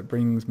heartstrings, that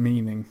brings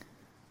meaning?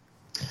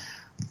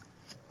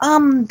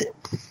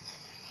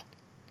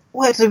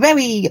 Well, it's a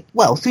very,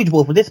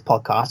 suitable for this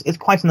podcast. It's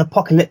quite an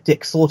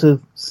apocalyptic sort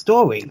of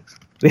story,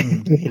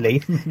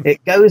 really.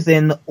 It goes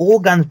in all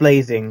guns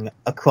blazing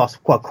across,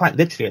 quite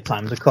literally at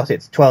times, across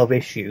its 12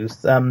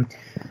 issues.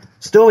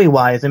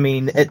 Story-wise, I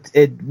mean,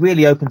 it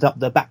really opens up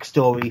the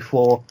backstory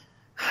for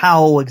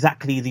how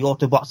exactly the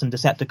Autobots and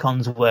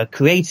Decepticons were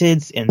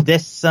created in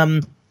this,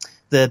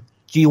 the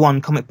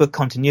G1 comic book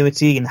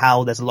continuity, and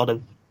how there's a lot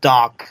of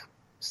dark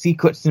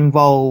secrets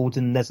involved,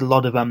 and there's a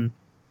lot of,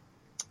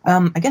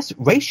 I guess,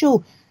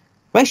 racial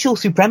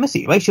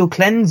supremacy, racial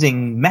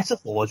cleansing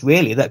metaphors,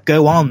 really, that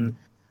go on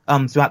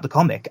throughout the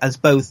comic, as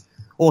both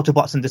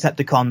Autobots and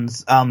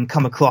Decepticons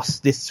come across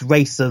this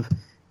race of,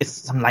 it's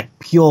something like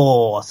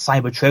pure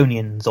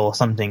Cybertronians or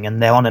something,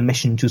 and they're on a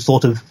mission to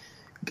sort of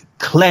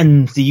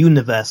cleanse the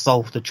universe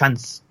of the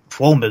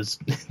Transformers,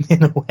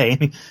 in a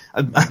way.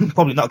 I'm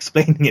probably not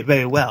explaining it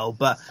very well,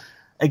 but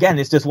again,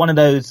 it's just one of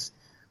those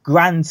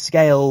grand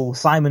scale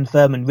Simon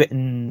Furman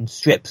written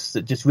strips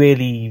that just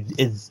really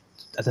is,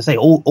 as I say,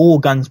 all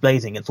guns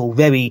blazing. It's all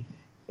very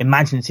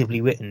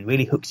imaginatively written,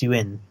 really hooks you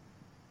in.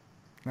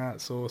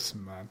 That's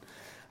awesome, man.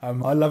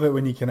 I love it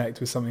when you connect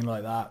with something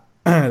like that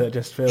that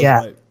just feels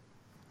like,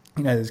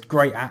 there's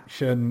great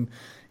action,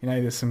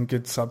 there's some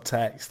good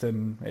subtext,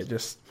 and it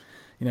just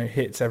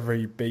hits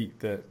every beat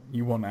that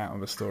you want out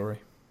of a story.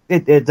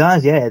 It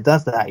does, yeah, it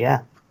does that, yeah.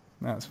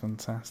 That's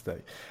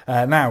fantastic.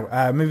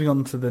 Now, moving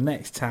on to the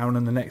next town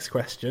and the next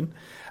question,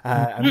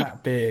 and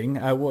that being,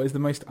 what is the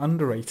most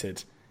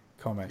underrated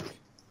comic?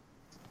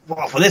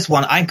 Well, for this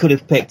one, I could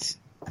have picked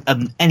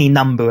any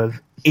number of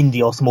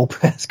indie or small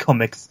press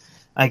comics,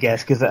 I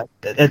guess, because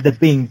they're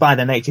being, by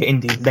their nature,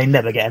 indie, they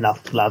never get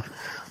enough love.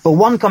 But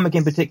one comic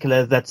in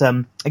particular that,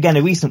 again,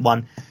 a recent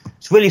one,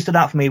 it's really stood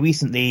out for me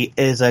recently,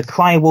 is a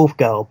Cry Wolf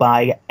Girl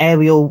by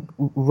Ariel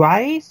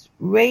Reis.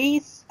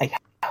 I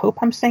hope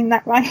I'm saying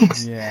that right.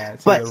 Yeah,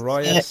 it's either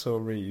Reyes or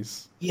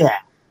Rees. Yeah,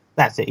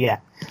 that's it,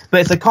 yeah.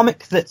 But it's a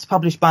comic that's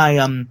published by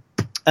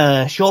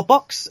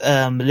Shortbox,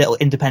 a little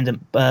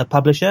independent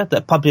publisher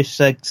that publish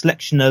a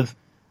selection of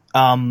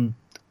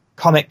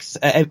comics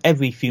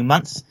every few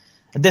months.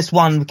 This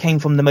one came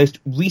from the most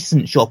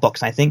recent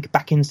Shortbox, I think,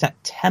 back in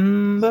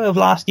September of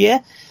last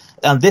year.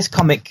 This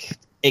comic,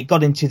 it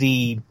got into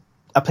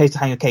A Place to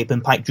Hang Your Cape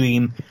and Pipe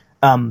Dream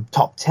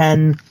top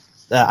 10.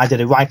 I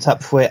did a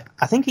write-up for it.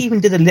 I think I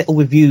even did a little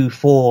review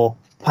for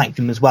Pipe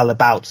Dream as well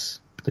about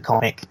the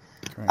comic.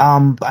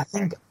 But I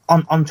think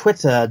on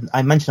Twitter,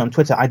 I mentioned on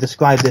Twitter, I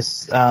described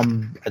this,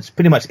 it's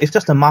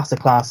just a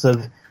masterclass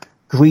of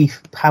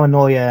grief,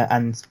 paranoia,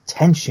 and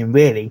tension,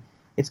 really.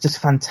 It's just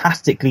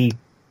fantastically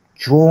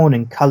drawn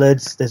and coloured.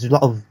 There's a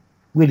lot of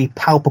really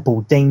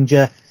palpable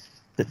danger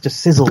that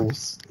just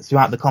sizzles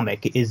throughout the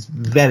comic. It is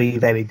very,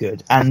 very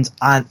good. And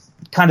I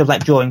kind of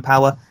like Drawing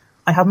Power.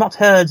 I have not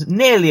heard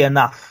nearly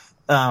enough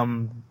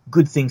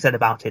good things said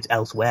about it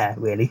elsewhere,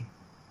 really.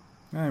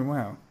 Oh,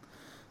 wow.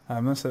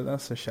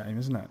 That's a shame,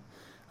 isn't it?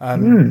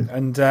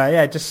 And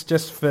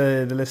just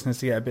for the listeners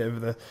to get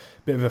a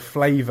bit of a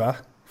flavour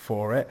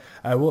for it,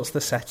 what's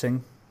the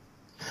setting?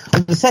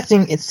 The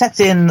setting, it's set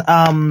in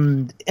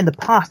the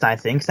past, I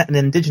think, set in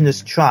an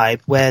indigenous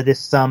tribe where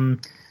this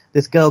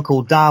girl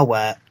called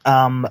Dawa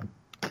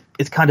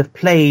is kind of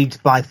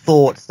plagued by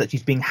thoughts that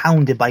she's being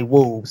hounded by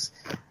wolves,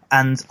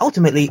 and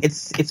ultimately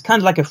it's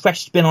kind of like a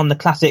fresh spin on the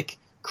classic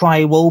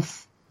Cry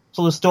Wolf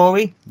sort of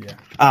story.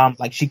 Yeah.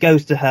 Like she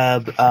goes to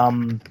her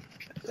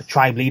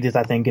tribe leaders,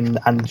 I think,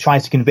 and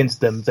tries to convince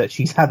them that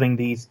she's having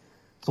these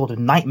sort of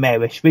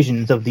nightmarish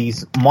visions of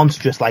these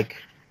monstrous like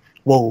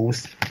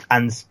wolves,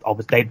 and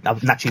obviously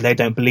naturally they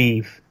don't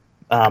believe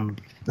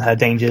her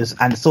dangers,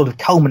 and it sort of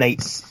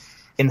culminates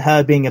in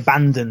her being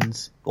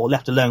abandoned, or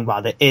left alone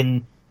rather,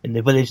 in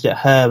the village that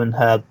her and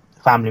her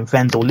family and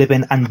friends all live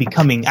in, and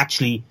becoming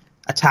actually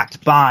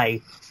attacked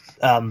by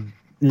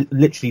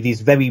literally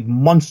these very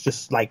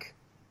monstrous like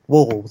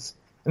walls.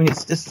 I mean,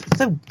 it's just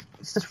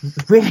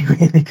really,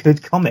 really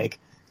good comic,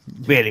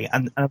 really,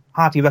 and I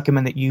heartily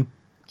recommend that you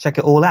check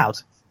it all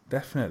out.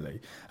 Definitely.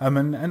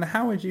 And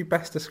how would you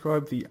best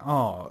describe the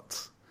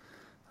art?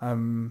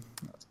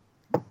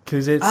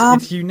 Because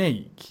it's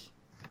unique.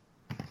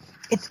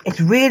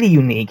 It's really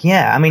unique,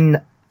 yeah. I mean,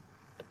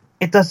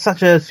 it does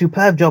such a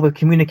superb job of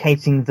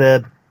communicating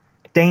the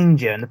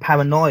danger and the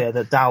paranoia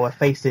that Dawa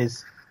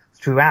faces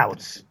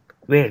throughout.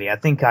 Really, I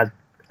think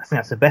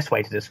that's the best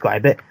way to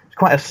describe it. It's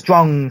quite a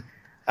strong,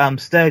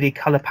 sturdy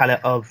color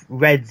palette of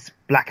reds,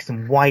 blacks,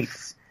 and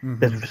whites. Mm-hmm.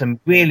 There's some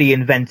really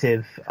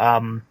inventive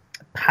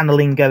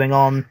paneling going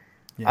on.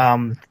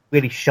 Yeah.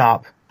 Really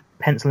sharp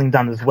penciling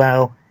done as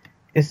well.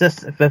 It's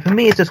just, for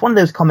me, it's just one of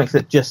those comics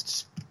that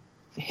just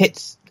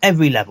hits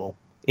every level.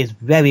 Is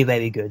very,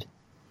 very good.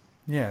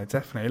 Yeah,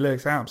 definitely. It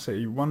looks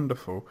absolutely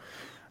wonderful.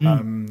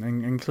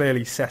 And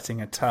clearly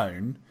setting a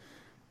tone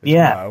as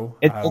well.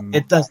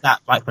 It does that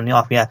right from the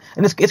off, yeah.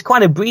 And it's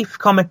quite a brief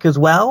comic as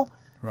well.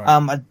 Right.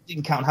 I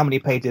didn't count how many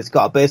pages it's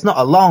got, but it's not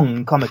a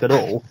long comic at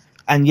all.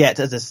 And yet,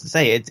 as I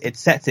say, it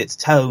sets its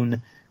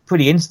tone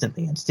pretty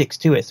instantly and sticks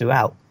to it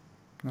throughout.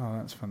 Oh,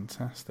 that's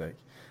fantastic.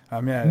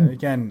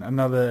 Again,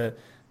 another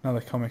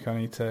comic I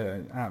need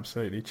to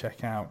absolutely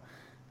check out.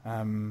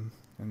 I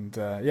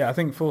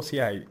think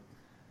 48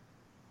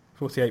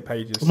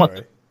 pages,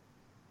 sorry.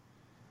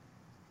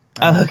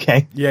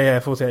 Okay. Yeah,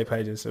 48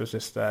 pages. I was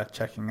just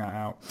checking that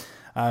out.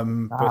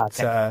 It's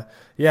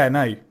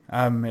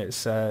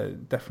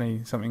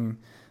definitely something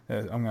that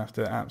I'm going to have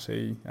to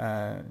absolutely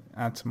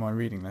add to my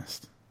reading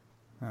list.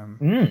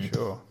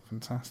 Sure.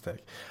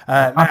 Fantastic.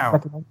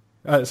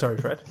 Sorry,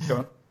 Fred, go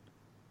on.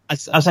 I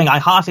was saying I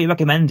heartily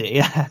recommend it,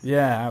 yeah.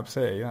 Yeah,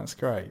 absolutely. That's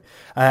great.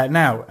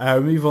 Now,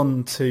 move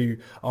on to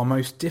our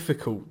most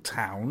difficult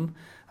town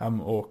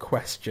or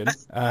question,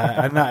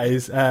 and that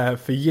is,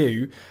 for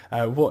you,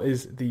 what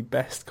is the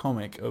best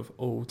comic of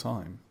all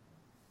time?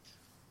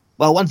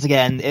 Well, once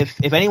again,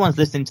 if anyone's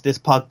listening to this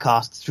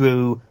podcast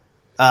through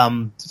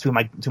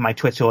my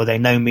Twitter, or they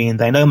know me and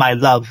they know my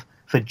love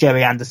for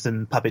Jerry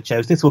Anderson puppet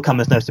shows, this will come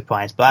as no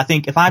surprise. But I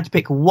think if I had to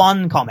pick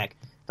one comic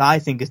that I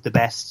think is the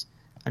best,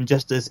 and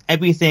just as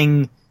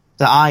everything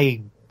that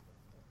I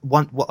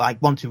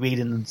want to read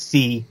and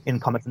see in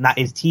comics, and that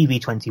is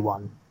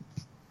TV-21.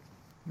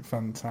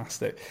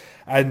 Fantastic.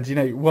 And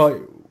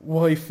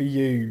why for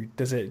you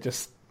does it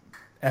just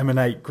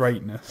emanate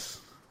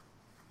greatness?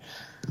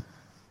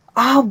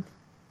 Well,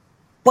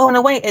 in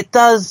a way, it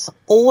does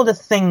all the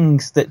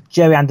things that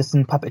Jerry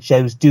Anderson puppet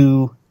shows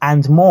do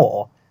and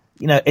more.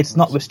 It's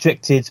not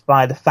restricted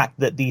by the fact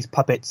that these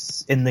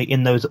puppets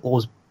in those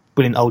always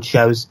brilliant old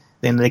shows,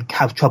 then they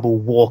have trouble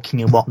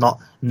walking and whatnot.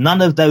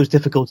 None of those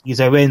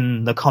difficulties are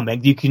in the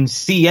comic. You can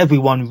see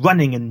everyone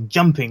running and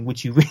jumping,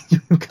 which you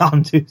really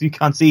can't do. You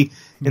can't see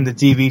in the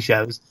TV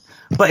shows.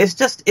 But it's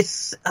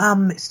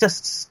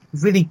just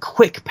really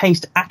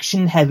quick-paced,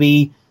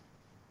 action-heavy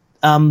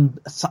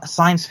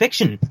science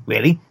fiction.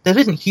 Really, there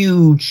isn't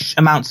huge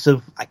amounts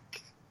of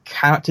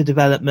character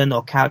development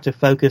or character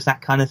focus,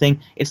 that kind of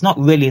thing. It's not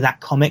really that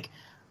comic.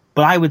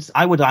 But I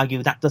would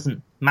argue that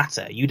doesn't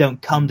matter. You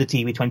don't come to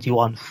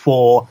TV-21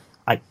 for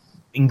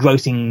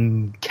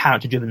engrossing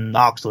character-driven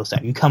arcs or so.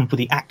 You come for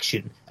the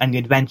action and the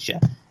adventure.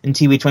 And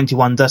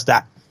TV-21 does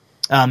that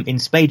in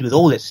spades with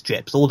all its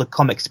strips, all the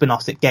comic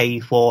spin-offs it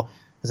gave for,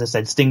 as I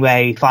said,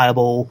 Stingray,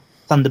 Fireball,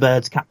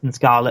 Thunderbirds, Captain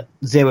Scarlet,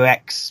 Zero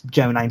X,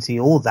 Joe 90,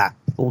 all that,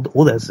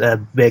 all those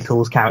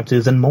vehicles,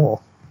 characters, and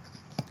more.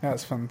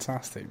 That's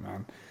fantastic,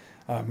 man.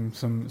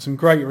 Some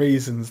great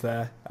reasons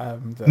there.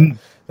 That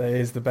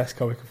is the best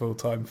comic of all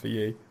time for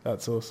you.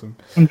 That's awesome.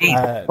 Indeed.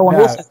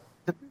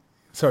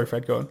 Sorry,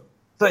 Fred, go on.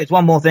 So it's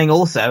one more thing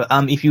also.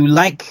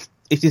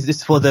 If this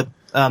is for the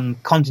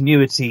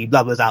continuity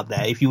lovers out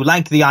there, if you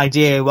like the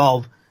idea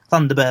of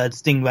Thunderbird,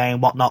 Stingray,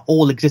 and whatnot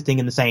all existing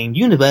in the same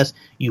universe,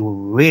 you will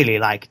really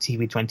like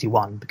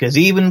TV-21, because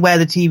even where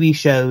the TV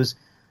shows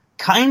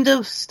kind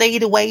of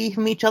stayed away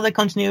from each other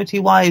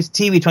continuity-wise,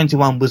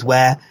 TV-21 was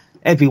where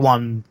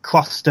everyone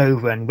crossed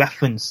over and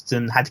referenced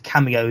and had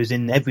cameos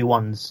in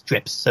everyone's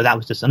strips. So that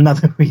was just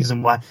another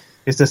reason why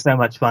it's just so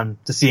much fun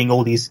to seeing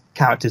all these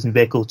characters and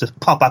vehicles just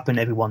pop up in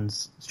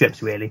everyone's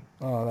strips, really.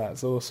 Oh,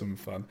 that's awesome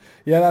fun.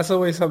 Yeah, that's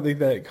always something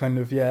that kind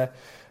of,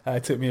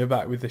 took me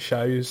aback with the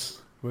shows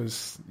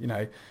was,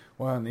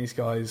 why aren't these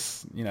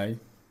guys,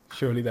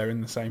 surely they're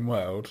in the same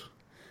world?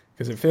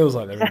 Because it feels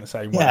like they're in the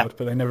same world,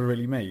 but they never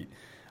really meet.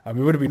 It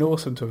would have been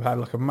awesome to have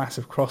had a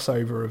massive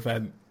crossover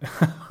event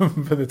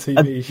for the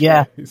TV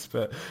shows,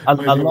 but a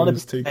lot of it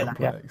was too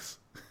complex.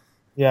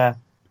 Yeah.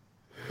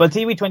 But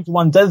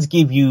TV-21 does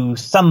give you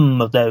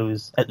some of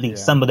those, at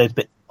least, some of those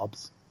bits and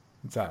bobs.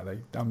 Exactly.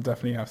 I'm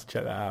definitely going to have to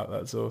check that out.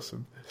 That's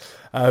awesome.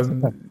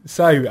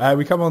 So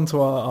we come on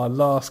to our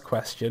last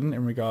question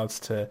in regards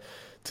to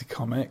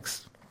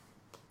comics.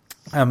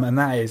 And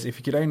that is, if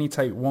you could only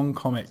take one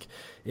comic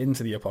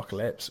into the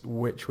apocalypse,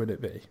 which would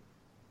it be?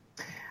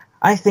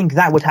 I think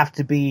that would have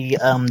to be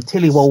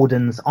Tilly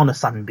Walden's On a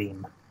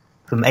Sunbeam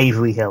from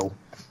Avery Hill.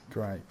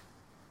 Great.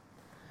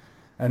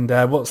 And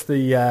what's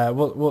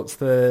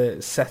the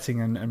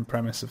setting and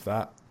premise of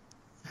that?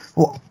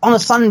 Well, On a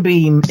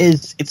Sunbeam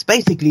it's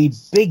basically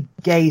big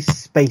gay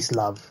space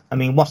love. I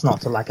mean, what's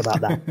not to like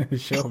about that?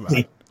 Sure,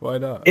 man. Why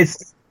not?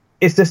 It's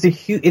just a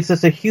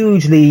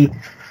hugely,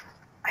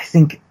 I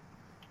think,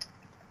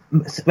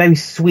 very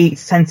sweet,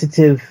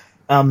 sensitive,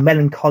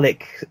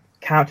 melancholic,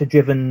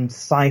 character-driven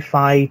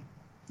sci-fi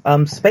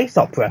space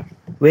opera.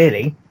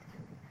 Really,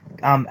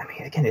 I mean,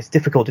 again, it's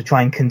difficult to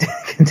try and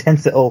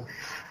condense it all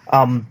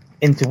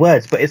into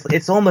words, but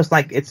it's almost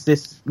like it's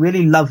this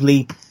really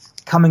lovely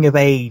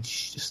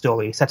coming-of-age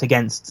story set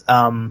against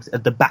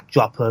the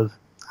backdrop of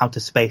outer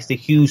space, the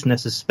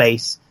hugeness of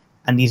space,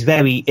 and these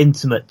very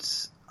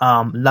intimate,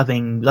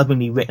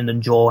 lovingly written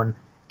and drawn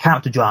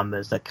character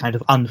dramas that kind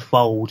of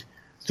unfold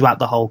throughout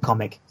the whole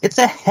comic. It's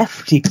a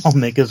hefty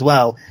comic as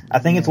well. I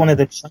think it's one of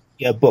the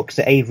chunkier books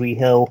that Avery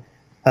Hill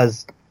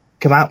has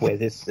come out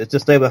with. It's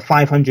just over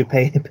 500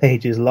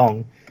 pages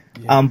long,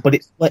 but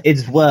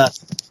it's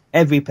worth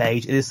every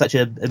page. It is such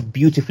a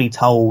beautifully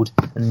told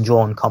and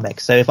drawn comic.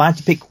 So if I had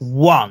to pick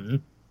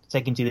one to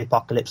take into the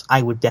apocalypse,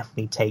 I would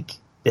definitely take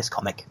this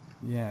comic.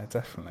 Yeah,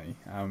 definitely.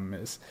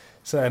 It's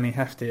certainly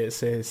hefty. It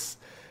says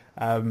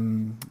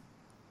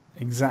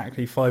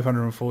exactly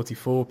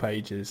 544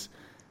 pages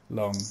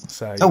long.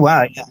 So oh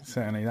wow, yeah.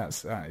 Certainly that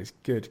is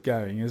good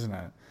going, isn't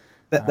it?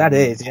 That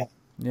is, yeah.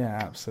 Yeah,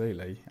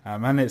 absolutely.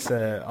 And it's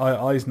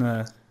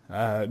Eisner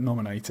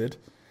nominated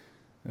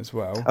as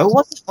well. Oh,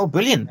 was it? Oh,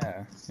 brilliant.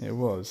 Yeah, it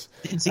was.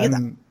 Didn't see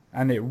that.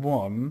 And it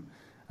won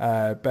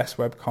Best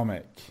Web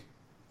Comic.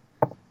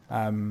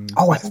 I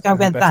think I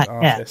read that,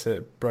 yeah.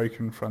 At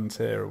Broken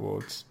Frontier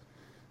Awards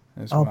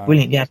as well.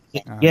 Brilliant, yeah.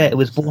 Yeah, it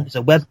was born as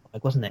a web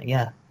comic, wasn't it?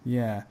 Yeah.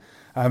 Yeah.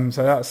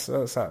 So that's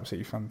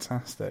absolutely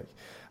fantastic.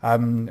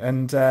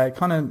 And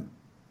kind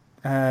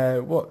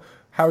of,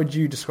 how would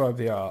you describe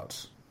the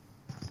art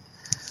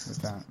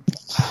with that?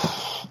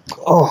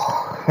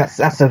 Oh,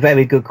 that's a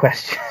very good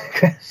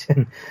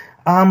question.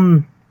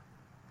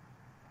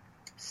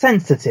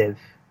 Sensitive.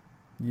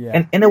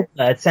 Yeah. In a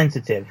word,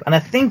 sensitive. And I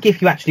think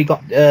if you actually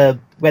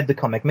read the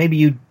comic, maybe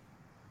you'd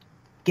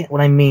get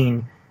what I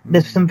mean.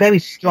 There's some very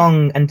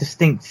strong and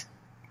distinct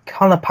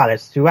colour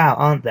palettes throughout,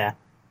 aren't there?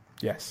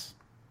 Yes.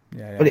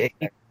 Yeah. But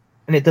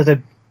it does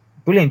a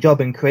brilliant job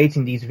in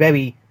creating these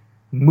very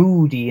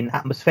moody and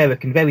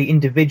atmospheric and very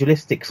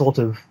individualistic sort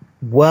of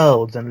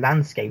worlds and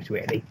landscapes,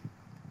 really.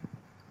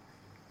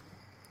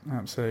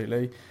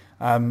 Absolutely.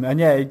 And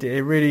yeah, it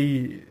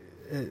really,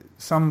 at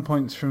some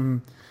points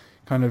from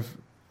kind of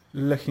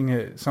looking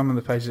at some of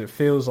the pages, it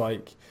feels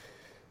like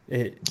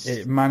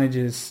it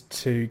manages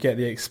to get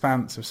the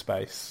expanse of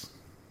space.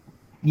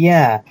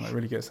 Yeah. It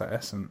really gets that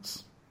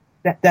essence.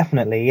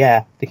 Definitely,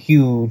 yeah. The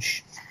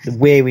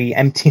weary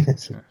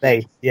emptiness of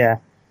space, yeah.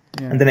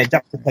 And then it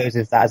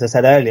juxtaposes that, as I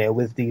said earlier,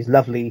 with these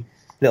lovely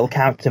little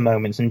character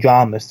moments and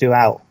dramas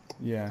throughout.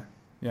 Yeah,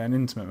 and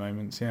intimate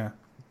moments, yeah.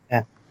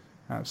 Yeah.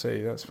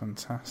 Absolutely, that's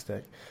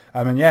fantastic.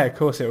 And yeah, of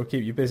course, it will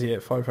keep you busy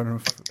at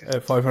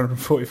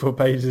 544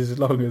 pages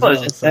long as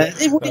well. So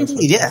it would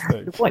indeed, yeah.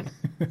 Good point.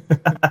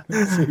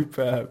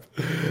 Superb.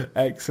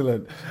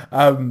 Excellent.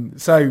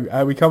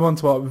 So we come on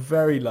to our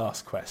very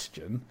last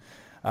question,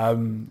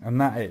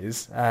 and that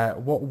is,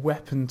 what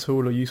weapon,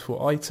 tool, or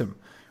useful item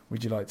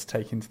would you like to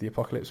take into the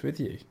apocalypse with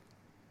you?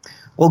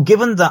 Well,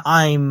 given that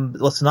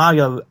the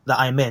scenario that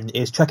I'm in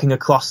is trekking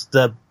across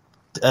the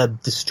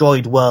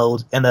destroyed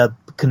world in a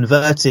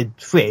converted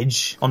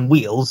fridge on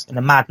wheels in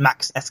a Mad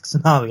Max-esque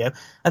scenario,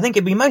 I think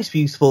it'd be most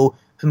useful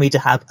for me to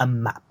have a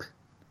map.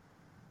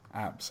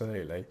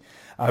 Absolutely.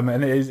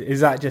 And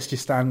is that just your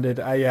standard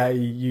AA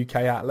UK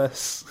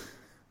Atlas?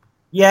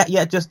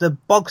 Yeah, just the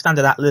bog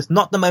standard Atlas,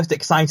 not the most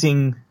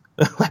exciting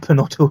weapon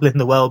or tool in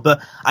the world,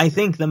 but I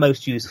think the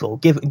most useful,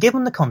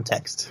 given the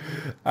context.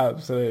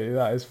 Absolutely,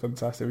 that is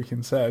fantastic. We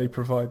can certainly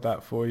provide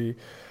that for you,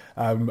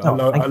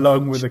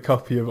 along with a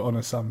copy of On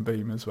a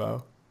Sunbeam as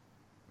well.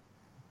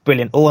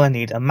 Brilliant. All I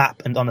need, a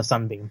map and On a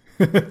Sunbeam.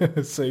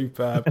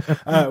 Superb.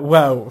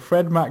 Well,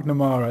 Fred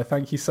McNamara,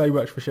 thank you so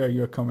much for sharing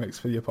your comics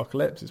for the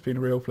apocalypse. It's been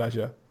a real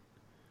pleasure.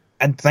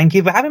 And thank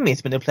you for having me.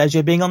 It's been a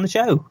pleasure being on the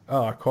show.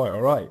 Oh, quite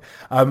all right.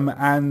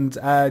 And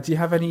do you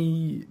have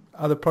any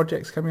other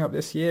projects coming up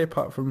this year,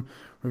 apart from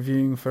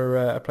reviewing for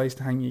A Place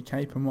to Hang Your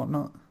Cape and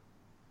whatnot?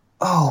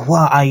 Oh,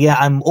 well,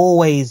 I'm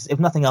always, if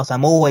nothing else,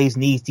 I'm always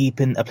knees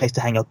deep in A Place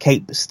to Hang Your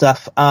Cape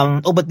stuff.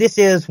 But this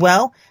year as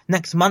well,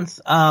 next month,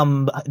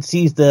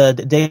 sees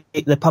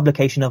the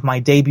publication of my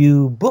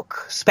debut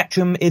book,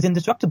 Spectrum is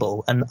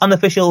Indestructible, an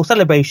unofficial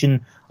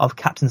celebration of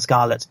Captain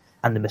Scarlet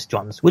and the Miss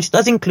Johns, which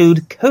does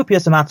include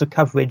copious amounts of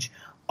coverage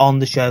on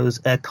the show's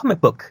comic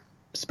book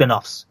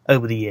spin-offs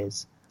over the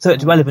years. So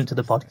it's relevant to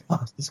the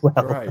podcast as well.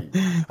 Right.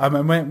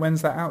 And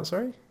when's that out,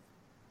 sorry?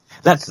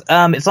 That's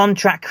it's on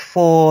track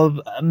for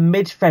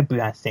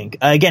mid-February, I think.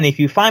 Again, if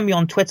you find me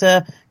on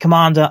Twitter,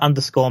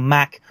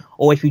 Commander_Mac,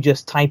 or if you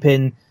just type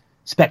in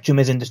Spectrum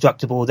is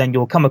Indestructible, then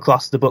you'll come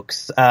across the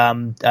book's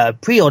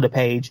pre-order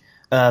page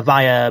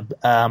via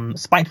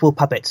Spiteful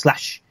Puppet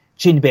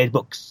 /Chinbeard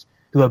Books,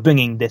 who are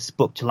bringing this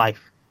book to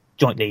life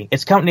jointly.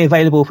 It's currently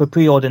available for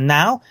pre-order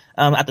now.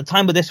 At the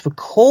time of this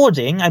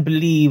recording, I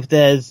believe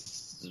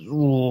there's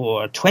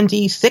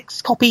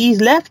 26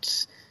 copies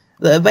left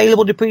that are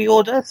available to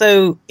pre-order.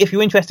 So if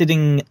you're interested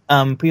in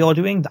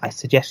pre-ordering, I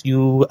suggest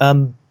you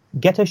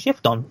get a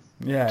shift on.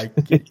 Yeah,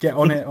 get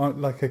on it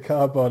like a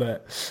carb on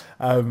it.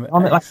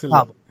 On it like a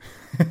carb.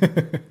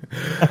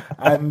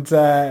 And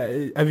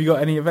have you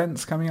got any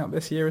events coming up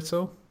this year at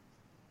all?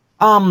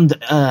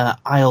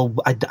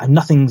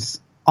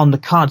 Nothing's on the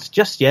cards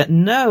just yet.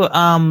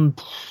 No,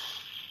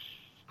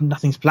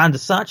 nothing's planned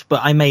as such,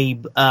 but I may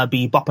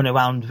be bopping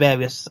around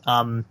various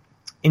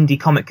indie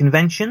comic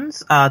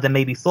conventions. There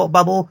may be Thought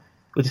Bubble,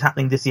 which is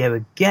happening this year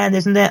again,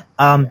 isn't it?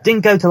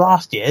 Didn't go to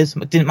last year's,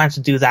 but didn't manage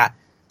to do that,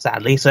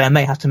 sadly, so I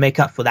may have to make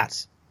up for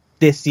that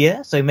this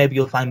year, so maybe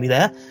you'll find me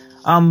there.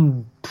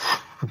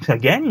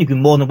 Again, you've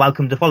been more than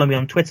welcome to follow me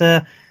on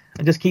Twitter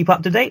and just keep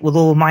up to date with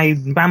all my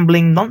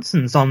rambling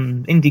nonsense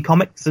on indie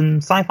comics and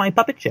sci-fi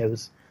puppet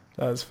shows.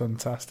 That's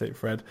fantastic,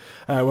 Fred.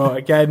 Well,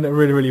 again, I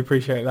really, really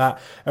appreciate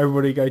that.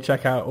 Everybody go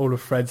check out all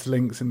of Fred's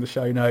links in the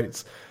show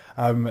notes.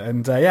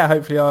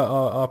 Hopefully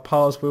our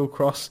paths will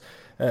cross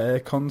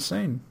con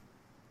soon.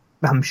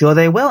 I'm sure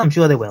they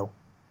will.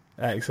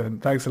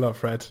 Excellent. Thanks a lot,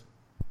 Fred.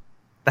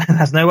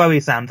 That's no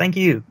worries, Sam. Thank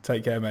you.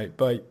 Take care, mate.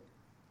 Bye.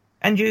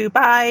 And you.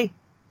 Bye.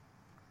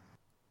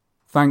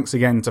 Thanks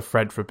again to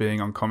Fred for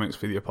being on Comics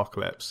for the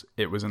Apocalypse.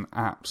 It was an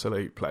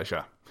absolute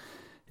pleasure.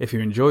 If you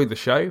enjoyed the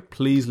show,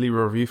 please leave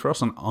a review for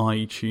us on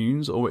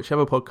iTunes or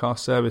whichever podcast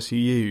service you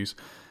use,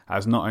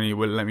 as not only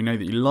will it let me know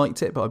that you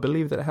liked it, but I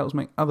believe that it helps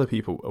make other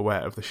people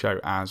aware of the show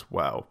as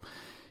well.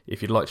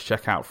 If you'd like to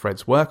check out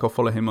Fred's work or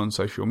follow him on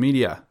social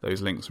media,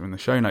 those links are in the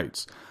show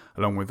notes,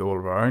 along with all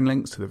of our own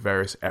links to the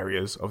various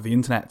areas of the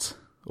internet.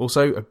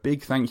 Also, a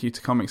big thank you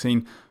to Comic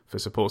Scene for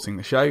supporting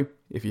the show.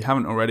 If you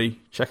haven't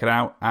already, check it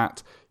out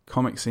at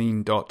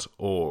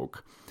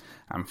comicscene.org.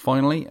 And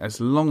finally,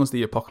 as long as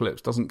the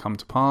apocalypse doesn't come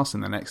to pass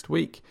in the next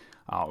week,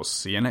 I'll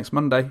see you next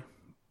Monday.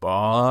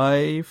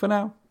 Bye for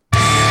now.